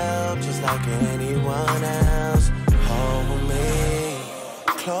some help just like anyone else. Hold me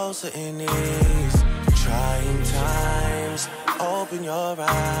closer in these trying times. Open your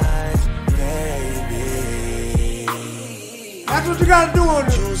eyes, baby. That's what you gotta do on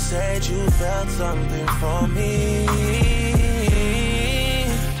it. You said you felt something for me.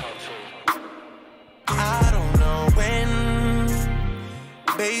 I don't know when.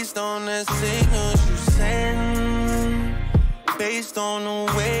 Based on the signals you send, based on the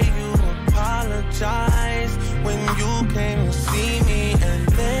way you apologize when you came to see me, and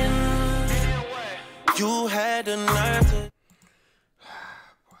then you had the nerve to.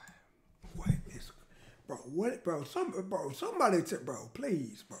 Bro,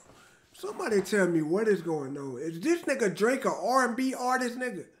 please, bro. Somebody tell me what is going on. Is this nigga Drake a R&B artist,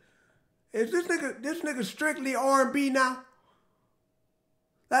 nigga? Is this nigga strictly R&B now?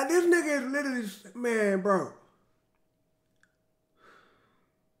 Like, this nigga is literally, man, bro.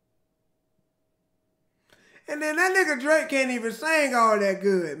 And then that nigga Drake can't even sing all that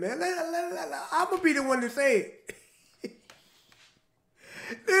good, man. I'm gonna be the one to say it.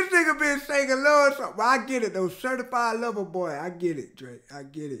 This nigga been singing love song. Well, I get it though. Certified Lover Boy. I get it, Drake. I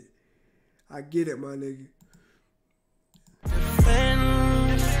get it. I get it, my nigga.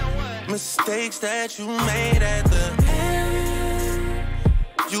 Mistakes that you made at the end.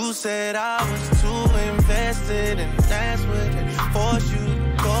 You said I was too invested, and that's what it forced you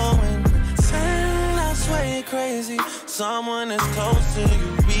to go and pretend. I swear you're crazy. Someone that's close to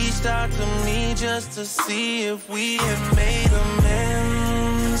you reached out to me just to see if we had made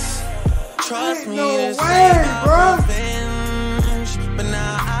amends. Trust me, this ain't about revenge, but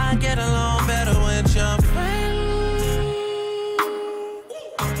now I get along better with your friend.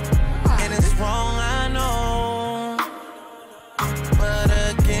 And it's wrong, I know, but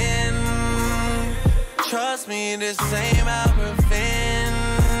again, trust me, this ain't about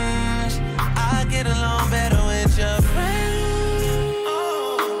revenge. I get along better with your friend.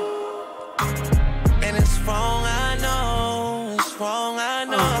 And it's wrong, I know, it's wrong, I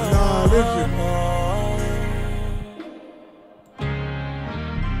know.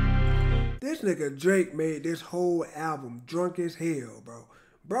 This nigga Drake made this whole album drunk as hell, bro.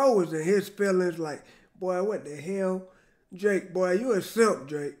 Bro was in his feelings like, boy, what the hell? Drake, boy, you a simp,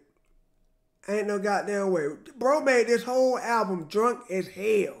 Drake. Ain't no goddamn way. Bro made this whole album drunk as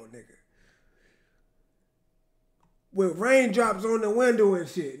hell, nigga. With raindrops on the window and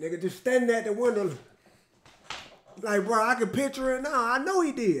shit, nigga. Just standing at the window. Like, bro, I can picture it now. I know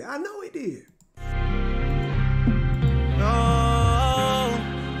he did. I know he did. No.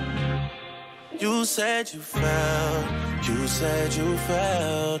 You said you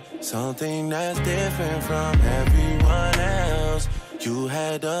felt something that's different from everyone else. You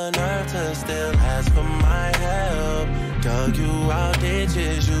had the nerve to still ask for my help. Dug you out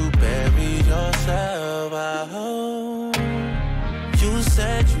ditches, you buried yourself. I hope you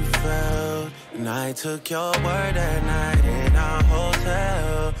said you felt, and I took your word that night in our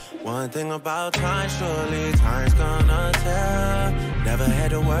hotel. One thing about time, surely time's gonna tell. Never had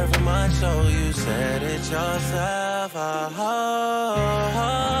to worry for much, so you said it yourself. I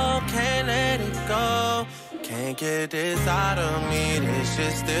hope, can't let it go. Can't get this out of me, this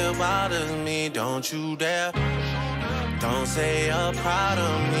shit still bothers me. Don't you dare, don't say you're proud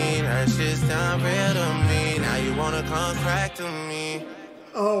of me. That shit's not real to me. Now you wanna come crack to me.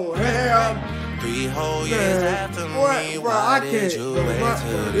 Oh, hell. 3 whole years after me, bro, why did you wait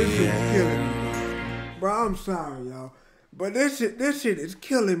till the end? Bro, I'm sorry, y'all. But this shit is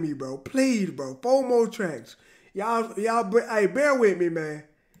killing me, bro. Please, bro. 4 more tracks. Y'all, hey, bear with me, man.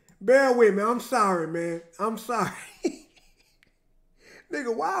 Bear with me. I'm sorry, man. I'm sorry.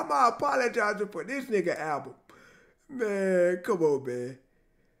 Nigga, why am I apologizing for this nigga album? Man, come on, man.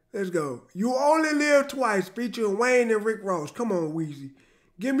 Let's go. You Only Live Twice featuring Wayne and Rick Ross. Come on, Weezy.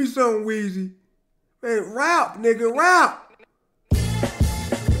 Give me something, Weezy. Man, rap, nigga, rap.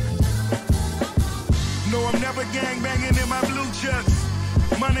 No, I'm never gangbanging in my blue chucks.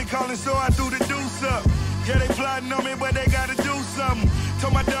 Money calling, so I threw the deuce up. Yeah, they plotting on me, but they gotta do something.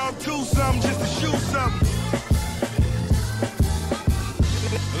 Told my dog to something just to shoot something.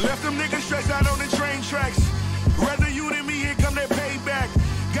 Left them niggas stressed out on the train tracks. Rather you than me, here come that payback.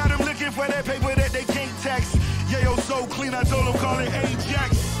 Got them looking for that paper that they can't tax. Yeah, yo, so clean, I told them call it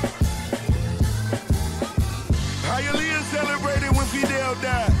Ajax. Hialeah celebrated when Fidel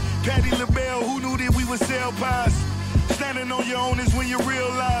died. Patti LaBelle, who knew that we would sell pies? Standing on your own is when you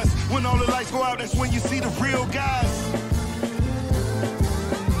realize. When all the lights go out, that's when you see the real guys.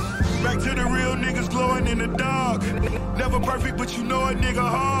 Back to the real niggas glowing in the dark. Never perfect, but you know a nigga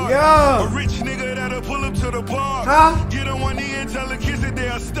hard. Yeah. A rich nigga that'll pull up to the park. Huh? Get on one knee and tell the kids that they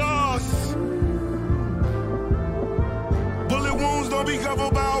are stars. Bullet wounds don't be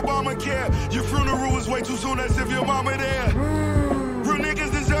covered by Obamacare. Your funeral is way too soon, as if your mama there. Real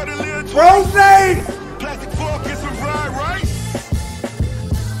niggas deserve to live. Rose! Plastic fork and some fried rice.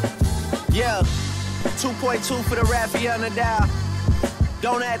 Yeah, 2.2 for the Raphael Nadal.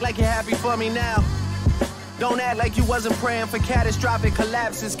 Don't act like you're happy for me now. Don't act like you wasn't praying for catastrophic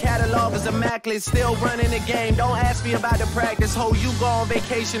collapses. Catalog is immaculate, still running the game. Don't ask me about the practice. Ho, you go on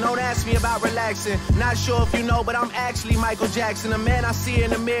vacation. Don't ask me about relaxing. Not sure if you know, but I'm actually Michael Jackson. The man I see in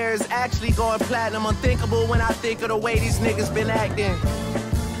the mirror is actually going platinum. Unthinkable when I think of the way these niggas been acting.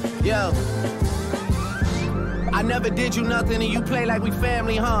 Yo. I never did you nothing and you play like we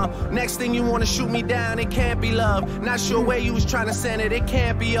family, huh? Next thing you wanna shoot me down, it can't be love. Not sure where you was trying to send it, it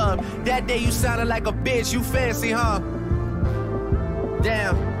can't be up. That day you sounded like a bitch, you fancy, huh?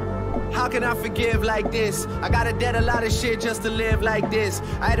 Damn, how can I forgive like this? I gotta debt a lot of shit just to live like this.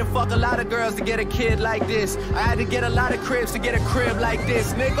 I had to fuck a lot of girls to get a kid like this. I had to get a lot of cribs to get a crib like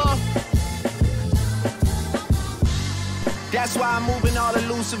this, nigga. That's why I'm moving all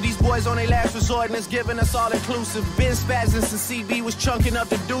elusive. These boys on their last resort and it's giving us all inclusive. Been spazzing since CB was chunking up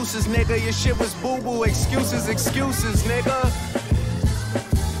the deuces, nigga. Your shit was boo-boo. Excuses, nigga.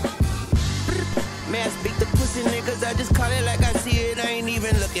 Man, speak the pussy niggas. I just call it like I see it. I ain't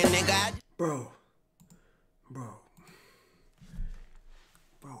even looking, nigga. Bro,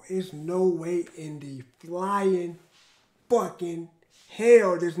 it's no way in the flying fucking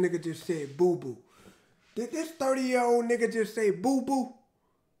hell this nigga just said boo-boo. Did this 30-year-old nigga just say boo-boo?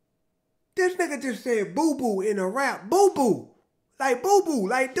 This nigga just said boo-boo in a rap. Boo-boo. Like boo-boo.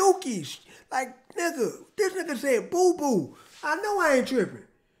 Like dookies. Like, nigga. This nigga said boo-boo. I know I ain't tripping.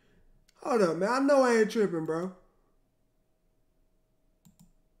 Hold up, man. I know I ain't tripping, bro.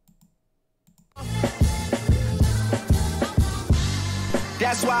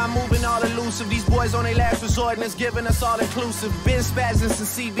 That's why I'm moving all elusive. These boys on their last resort and it's giving us all inclusive. Been spazzing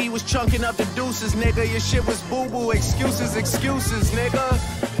since CB was chunking up the deuces, nigga. Your shit was boo-boo. Excuses, nigga.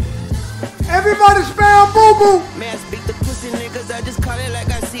 Everybody spell boo-boo. Man, speak the pussy niggas. I just call it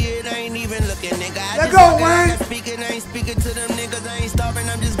like I see it. I ain't even looking, nigga. Let go, Wayne. I ain't speaking to them niggas. I ain't starving.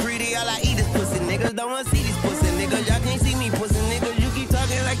 I'm just greedy. All I eat is pussy niggas. Don't wanna see these pussy niggas. Y'all can't see me pussy niggas. You keep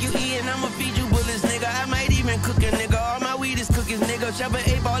talking like you eating. I'ma feed you bullets, nigga. I might even cook a nigga. All my weed is cookies, nigga. Shove an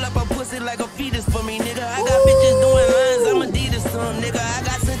 8-ball up a pussy like a fetus for me, nigga. I got bitches doing lines. I'm Adidas to them, nigga. I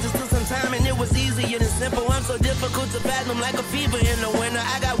got sentenced to some time and it was easier than simple. I'm so difficult to fathom like a fever in the winter.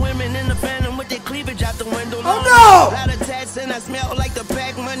 I got women in the phantom with their cleavage out the window. Oh no! A lot of tats and I smell like the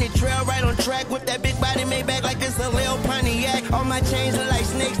pack money trail right on track with that big body made back like it's a Lil Pontiac. All my chains are like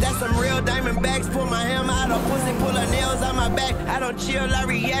snakes, that's some real diamond backs. Pull my hammer out of pussy, pull her nails out my back. I don't chill, I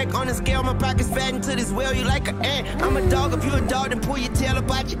react. On the scale, my pockets fat into this whale, you like an ant. I'm a dog, if you a dog, then pull your tail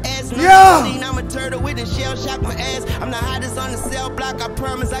up out your ass. Yeah! I'm a turtle with a shell, shock my ass. I'm the hottest on the cell block, I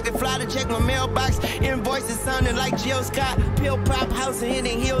promise I can fly to check my mailbox. Invoices sounding like Jill Scott. Pill pop, house and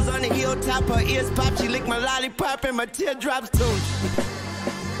hitting heels on the hilltop. Her ears pop, she lick my lollipop and my teardrops too.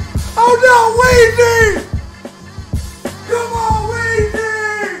 Oh no, Weezy! Come on,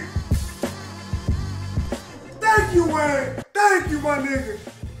 Weezy! Thank you, Wayne. Thank you, my nigga.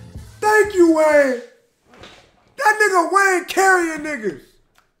 Thank you, Wayne. That nigga Wayne carrying niggas.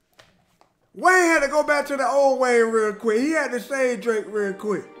 Wayne had to go back to the old Wayne real quick. He had to say Drake real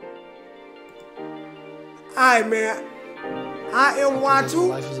quick. Alright, man. I am Y2.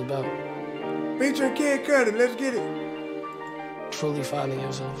 Life is about. Featuring Kid Cudi. Let's get it. Truly finding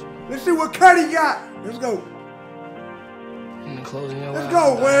yourself. Let's see what Cudi got. Let's go. In the closing your Let's eyes,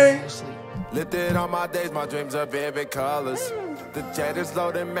 go, Wayne. Lifted on my days, my dreams are vivid colors. The jet is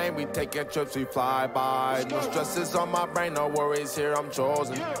loaded, man, we taking trips, we fly by. No stresses on my brain, no worries here, I'm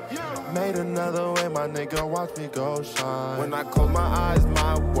chosen. Made another way, my nigga, watch me go shine. When I close my eyes,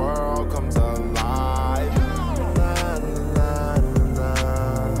 my world comes alive. La, la,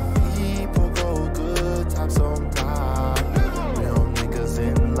 la. People go good times sometimes. Real niggas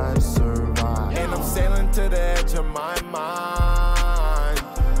in life survive. And I'm sailing to the edge of my mind.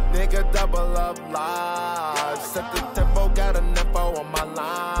 Nigga, double up live. Set the tempo, got a nepo on my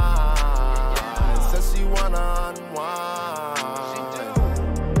line. Says she wanna unwind.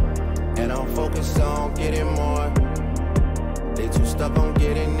 And I'm focused on getting more. They too stuck on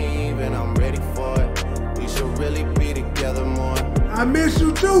getting even. I'm ready for it. We should really be together more. I miss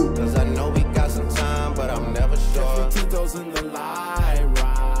you too. Cause I know we got some time, but I'm never sure. Tito's in the live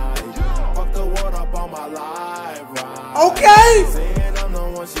ride. Fuck the world up on my live ride. Okay. Saying I'm the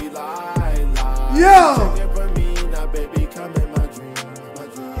one she like. Yeah. Check it for me, now baby, come in my dreams.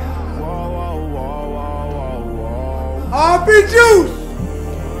 Whoa, whoa, whoa, whoa, whoa, whoa. RP Juice.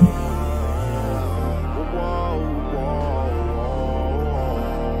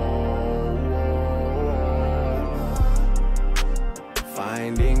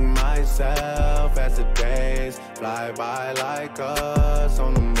 Finding myself as the days fly by like us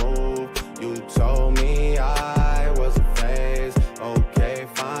on the move. You told me I was a phase. Okay,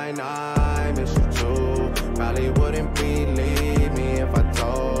 fine, I miss you too. Probably wouldn't believe me if I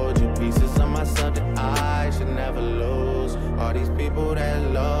told you pieces of myself that I should never lose. All these people that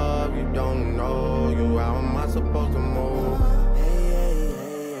love you don't know you. How am I supposed to move?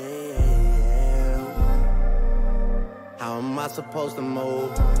 How am I supposed to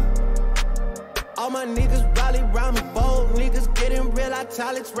move? All my niggas rally round me, bold niggas getting real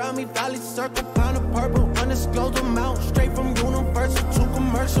italics round me. Valley circle, pound of purple, undisclosed amount. Straight from Universal to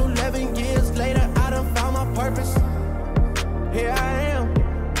commercial. 11 years later, I done found my purpose. Here I am.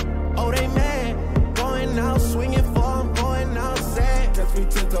 Oh, they mad. Going out, swinging for, I'm going out sad. Catch me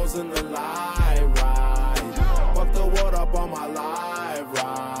 10 toes in the live ride. Fuck the world up on my live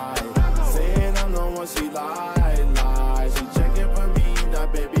ride. Saying I'm the one she like. She checking for me, now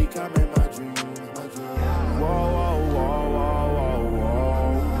baby, come in my dreams. Whoa, whoa, whoa, whoa,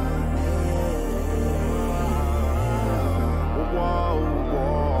 whoa,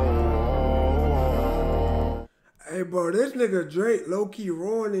 whoa. Hey, bro, this nigga Drake low-key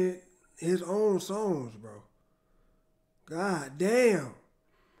ruining his own songs, bro. God damn.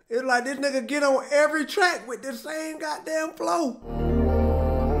 It's like this nigga get on every track with the same goddamn flow.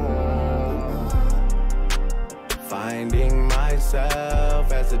 Finding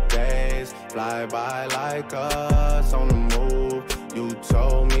myself as the days fly by like us on the move. You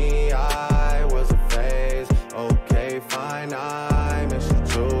told me I was a phase. Okay, fine, I miss you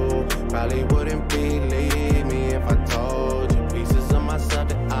too. Probably wouldn't believe me if I told you pieces of myself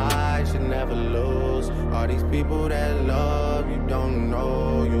that I should never lose. All these people that love you don't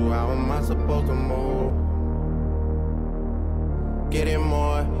know you. How am I supposed to move? Getting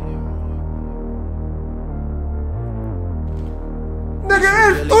more. Nigga,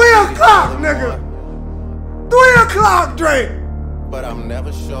 it's 3 o'clock, nigga. 3 o'clock, Drake. But I'm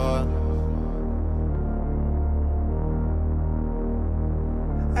never sure.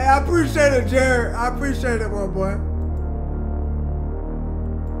 Hey, I appreciate it, Jared. I appreciate it, my boy.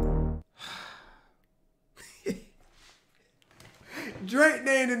 Drake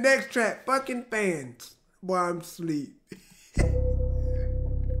named the next track, fucking fans. Boy, I'm asleep.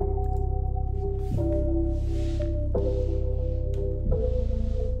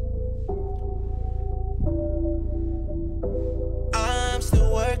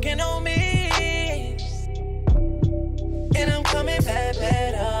 Working on me, and I'm coming back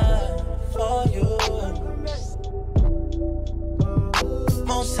better for you.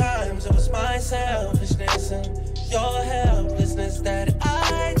 Most times it was my selfishness and your helplessness that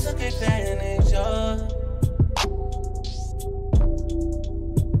I took advantage of.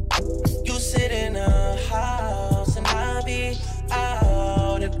 You sit in a house and I be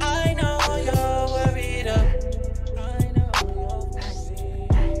out, and I know you're worried up.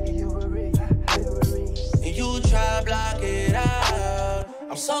 Try block it out.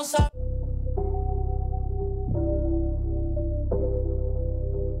 I'm so sorry.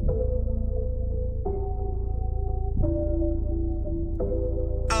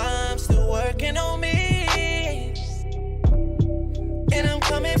 I'm still working on me, and I'm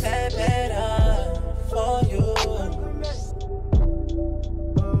coming back better for you.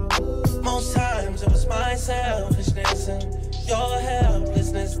 Most times it was my selfishness and your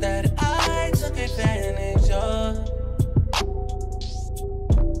helplessness that I took advantage of.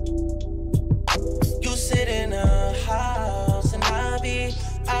 You sit in a house and I be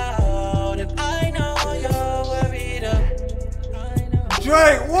out, and I know you're worried up.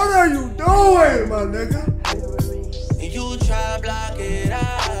 Drake, what are you doing, my nigga? And you try block it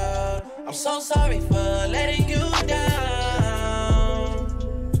out. I'm so sorry for letting you down.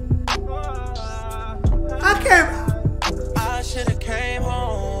 I should've came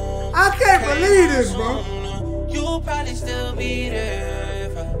home. I can't believe this, bro. You'll probably still be there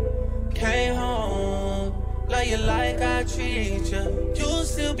if I came home. Love you like I treat you. You'll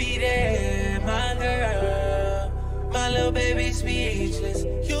still be there, my girl. My little baby speechless.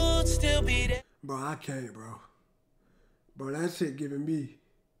 You'll still be there. Bro, I can't, bro. Bro, that shit giving me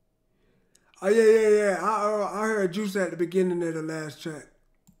Oh, yeah. I heard Juice at the beginning of the last track.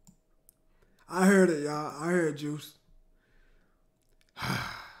 I heard it, y'all. I heard Juice.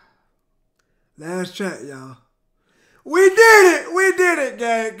 Last track, y'all. We did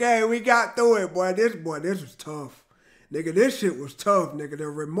it, gang. We got through it, boy. This was tough. Nigga, this shit was tough, nigga. The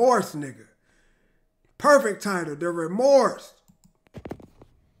Remorse, nigga. Perfect title, The Remorse.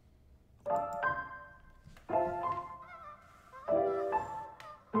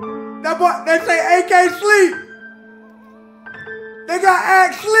 That boy, they say AK sleep. They got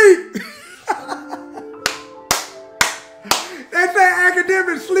Act sleep. They say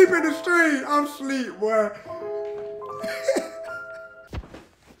academics sleep in the street. I'm sleep, boy.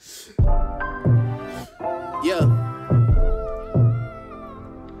 Yeah.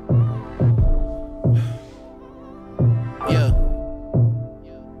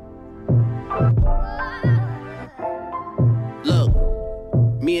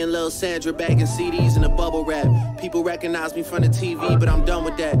 Me and Lil Sandra bagging CDs in a bubble wrap. People recognize me from the TV, but I'm done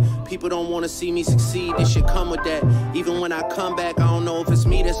with that. People don't want to see me succeed, this shit come with that. Even when I come back, I don't know if it's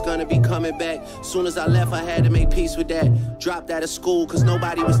me that's gonna be coming back. Soon as I left, I had to make peace with that. Dropped out of school, cause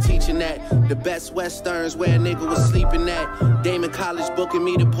nobody was teaching that. The best Westerns where a nigga was sleeping at. Damon College booking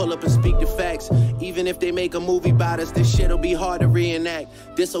me to pull up and speak the facts. Even if they make a movie about us, this shit'll be hard to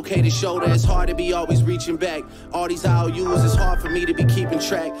reenact. Dislocated shoulder, it's hard to be always reaching back. All these IOUs, it's hard for me to be keeping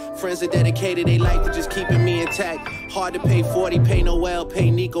track. Friends are dedicated, they life to just keeping me intact. Hard to pay 40, pay Noel, pay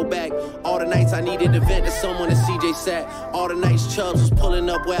Nico back. All the nights I needed to vent to someone and CJ sat. All the nights Chubbs was pulling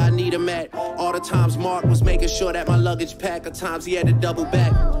up where I need him at. All the times Mark was making sure that my luggage packed. At times he had to double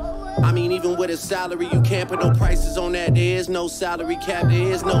back. I mean, even with his salary, you can't put no prices on that. There is no salary cap,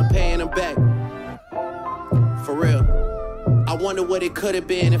 there is no paying him back. For real. I wonder what it could have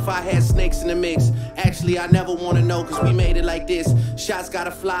been if I had snakes in the mix. Actually, I never want to know, cause we made it like this. Shots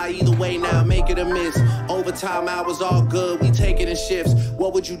gotta fly either way now, make it a miss. Overtime hours all good, we take it in shifts.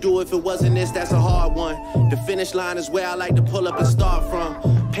 What would you do if it wasn't this? That's a hard one. The finish line is where I like to pull up and start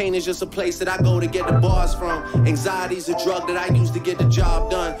from. Pain is just a place that I go to get the bars from. Anxiety's a drug that I use to get the job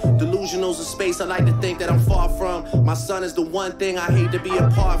done. Delusional's a space I like to think that I'm far from. My son is the one thing I hate to be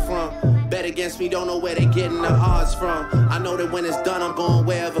apart from. Bet against me, don't know where they getting the odds from. I know that when it's done, I'm going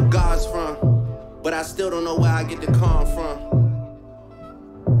wherever God's from. But I still don't know where I get the calm from.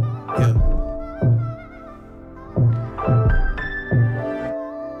 Yeah.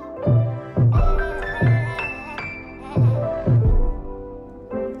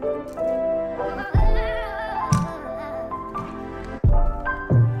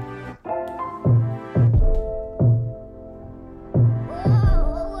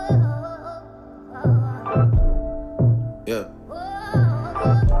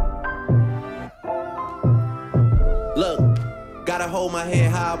 Gotta hold my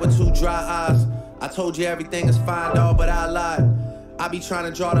head high with two dry eyes. I told you everything is fine, dog, but I lied. I be trying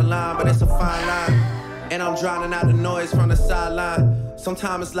to draw the line, but it's a fine line. And I'm drowning out the noise from the sideline.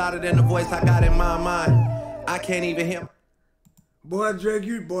 Sometimes it's louder than the voice I got in my mind. I can't even hear. Boy, Drake,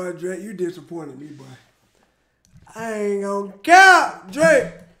 you disappointed me, boy. I ain't gonna count,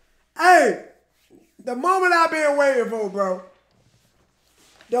 Drake. Hey, the moment I've been waiting for, bro.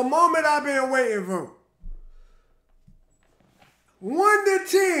 The moment I've been waiting for. 1 to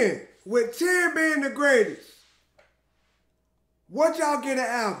 10, with 10 being the greatest. What y'all get an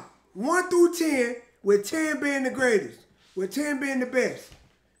album? 1 through 10, with 10 being the greatest. With 10 being the best.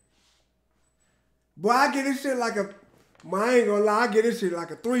 Boy, I get this shit like a, I ain't gonna lie, I get this shit like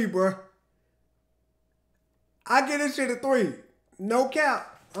a 3, bro. I get this shit a 3. No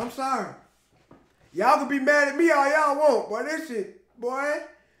cap. I'm sorry. Y'all can be mad at me all y'all want, but this shit, boy.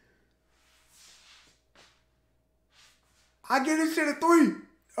 I give this shit a 3,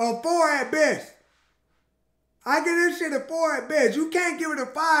 a 4 at best. I give this shit a 4 at best. You can't give it a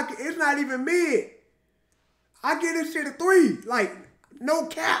 5. It's not even mid. I give this shit a 3. Like, no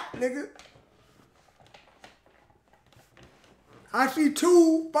cap, nigga. I see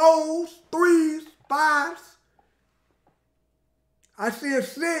 2, 4s, 3s, 5s. I see a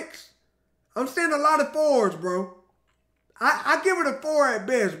 6. I'm seeing a lot of 4s, bro. I give it a 4 at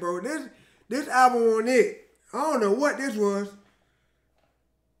best, bro. This album on it. I don't know what this was.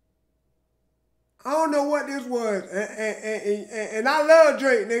 I don't know what this was. And I love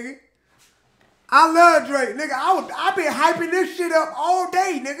Drake, nigga. I love Drake, nigga. I been hyping this shit up all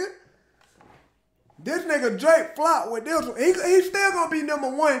day, nigga. This nigga Drake flopped with this one. He's still gonna be number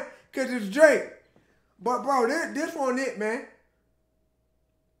 1 because it's Drake. But bro, this one it, man.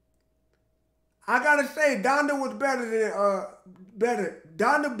 I gotta say, Donda was better than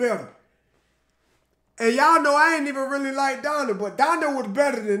Donda better. And y'all know I ain't even really like Donda, but Donda was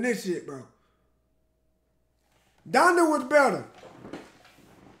better than this shit, bro. Donda was better.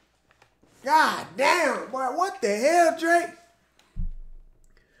 God damn, boy, what the hell, Drake?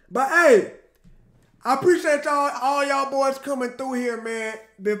 But hey, I appreciate all y'all boys coming through here, man.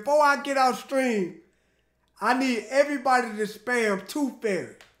 Before I get off stream, I need everybody to spam Tooth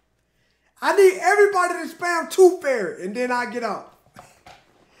Fairy. I need everybody to spam Tooth Fairy, and then I get off.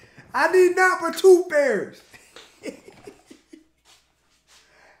 I need nothing but Tooth Fairies.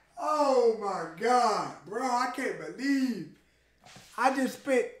 Oh my God, bro, I can't believe I just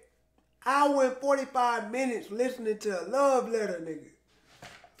spent an hour and 45 minutes listening to a love letter, nigga.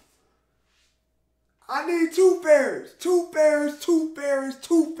 I need Tooth Fairies, Tooth Fairies, Tooth Fairies,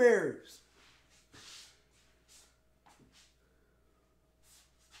 Tooth Fairies.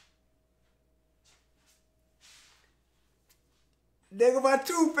 Nigga, my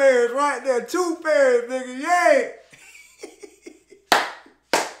Tooth Fairies right there, Tooth Fairies, nigga, yeah.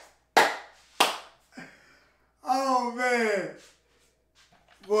 Oh, man.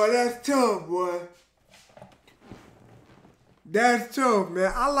 Boy, that's tough, boy. That's tough,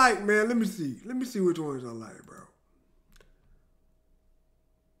 man. I like, man, let me see. Let me see which ones I like, bro.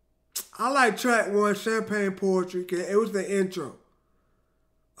 I like track 1, Champagne Poetry, cause it was the intro.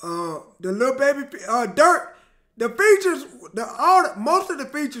 The Lil Baby, Dirt, the features, most of the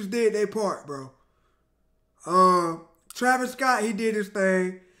features did their part, bro. Travis Scott, he did his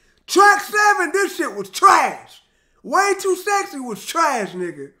thing. Track 7, this shit was trash. Way Too Sexy was trash,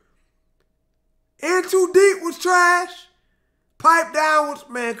 nigga. In Too Deep was trash. Pipe Down was,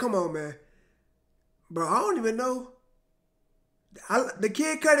 man, come on, man. Bro, I don't even know. The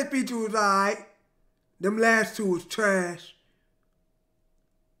Kid Cudi feature was alright. Them last two was trash.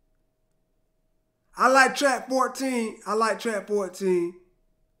 I like track 14. I like track 14.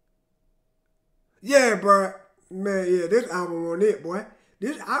 Yeah, bro. Man, yeah, this album on it, boy.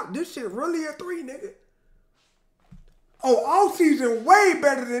 This shit really a 3, nigga. Oh, All Season way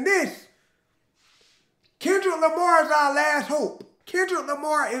better than this. Kendrick Lamar is our last hope. Kendrick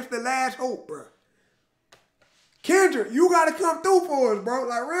Lamar is the last hope, bro. Kendrick, you gotta come through for us, bro.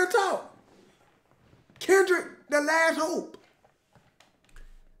 Like, real talk. Kendrick, the last hope.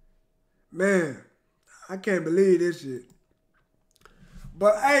 Man, I can't believe this shit.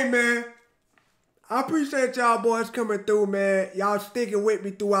 But hey, man, I appreciate y'all boys coming through, man. Y'all sticking with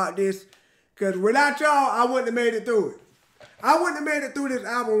me throughout this. Because without y'all, I wouldn't have made it through it. I wouldn't have made it through this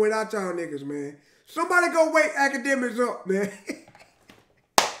album without y'all niggas, man. Somebody go wake Academics up, man.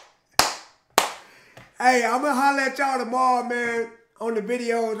 Hey, I'm going to holler at y'all tomorrow, man, on the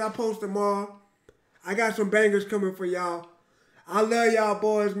videos I post tomorrow. I got some bangers coming for y'all. I love y'all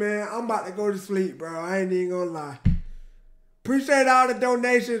boys, man. I'm about to go to sleep, bro. I ain't even going to lie. Appreciate all the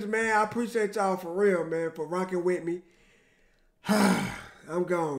donations, man. I appreciate y'all for real, man, for rocking with me. I'm gone.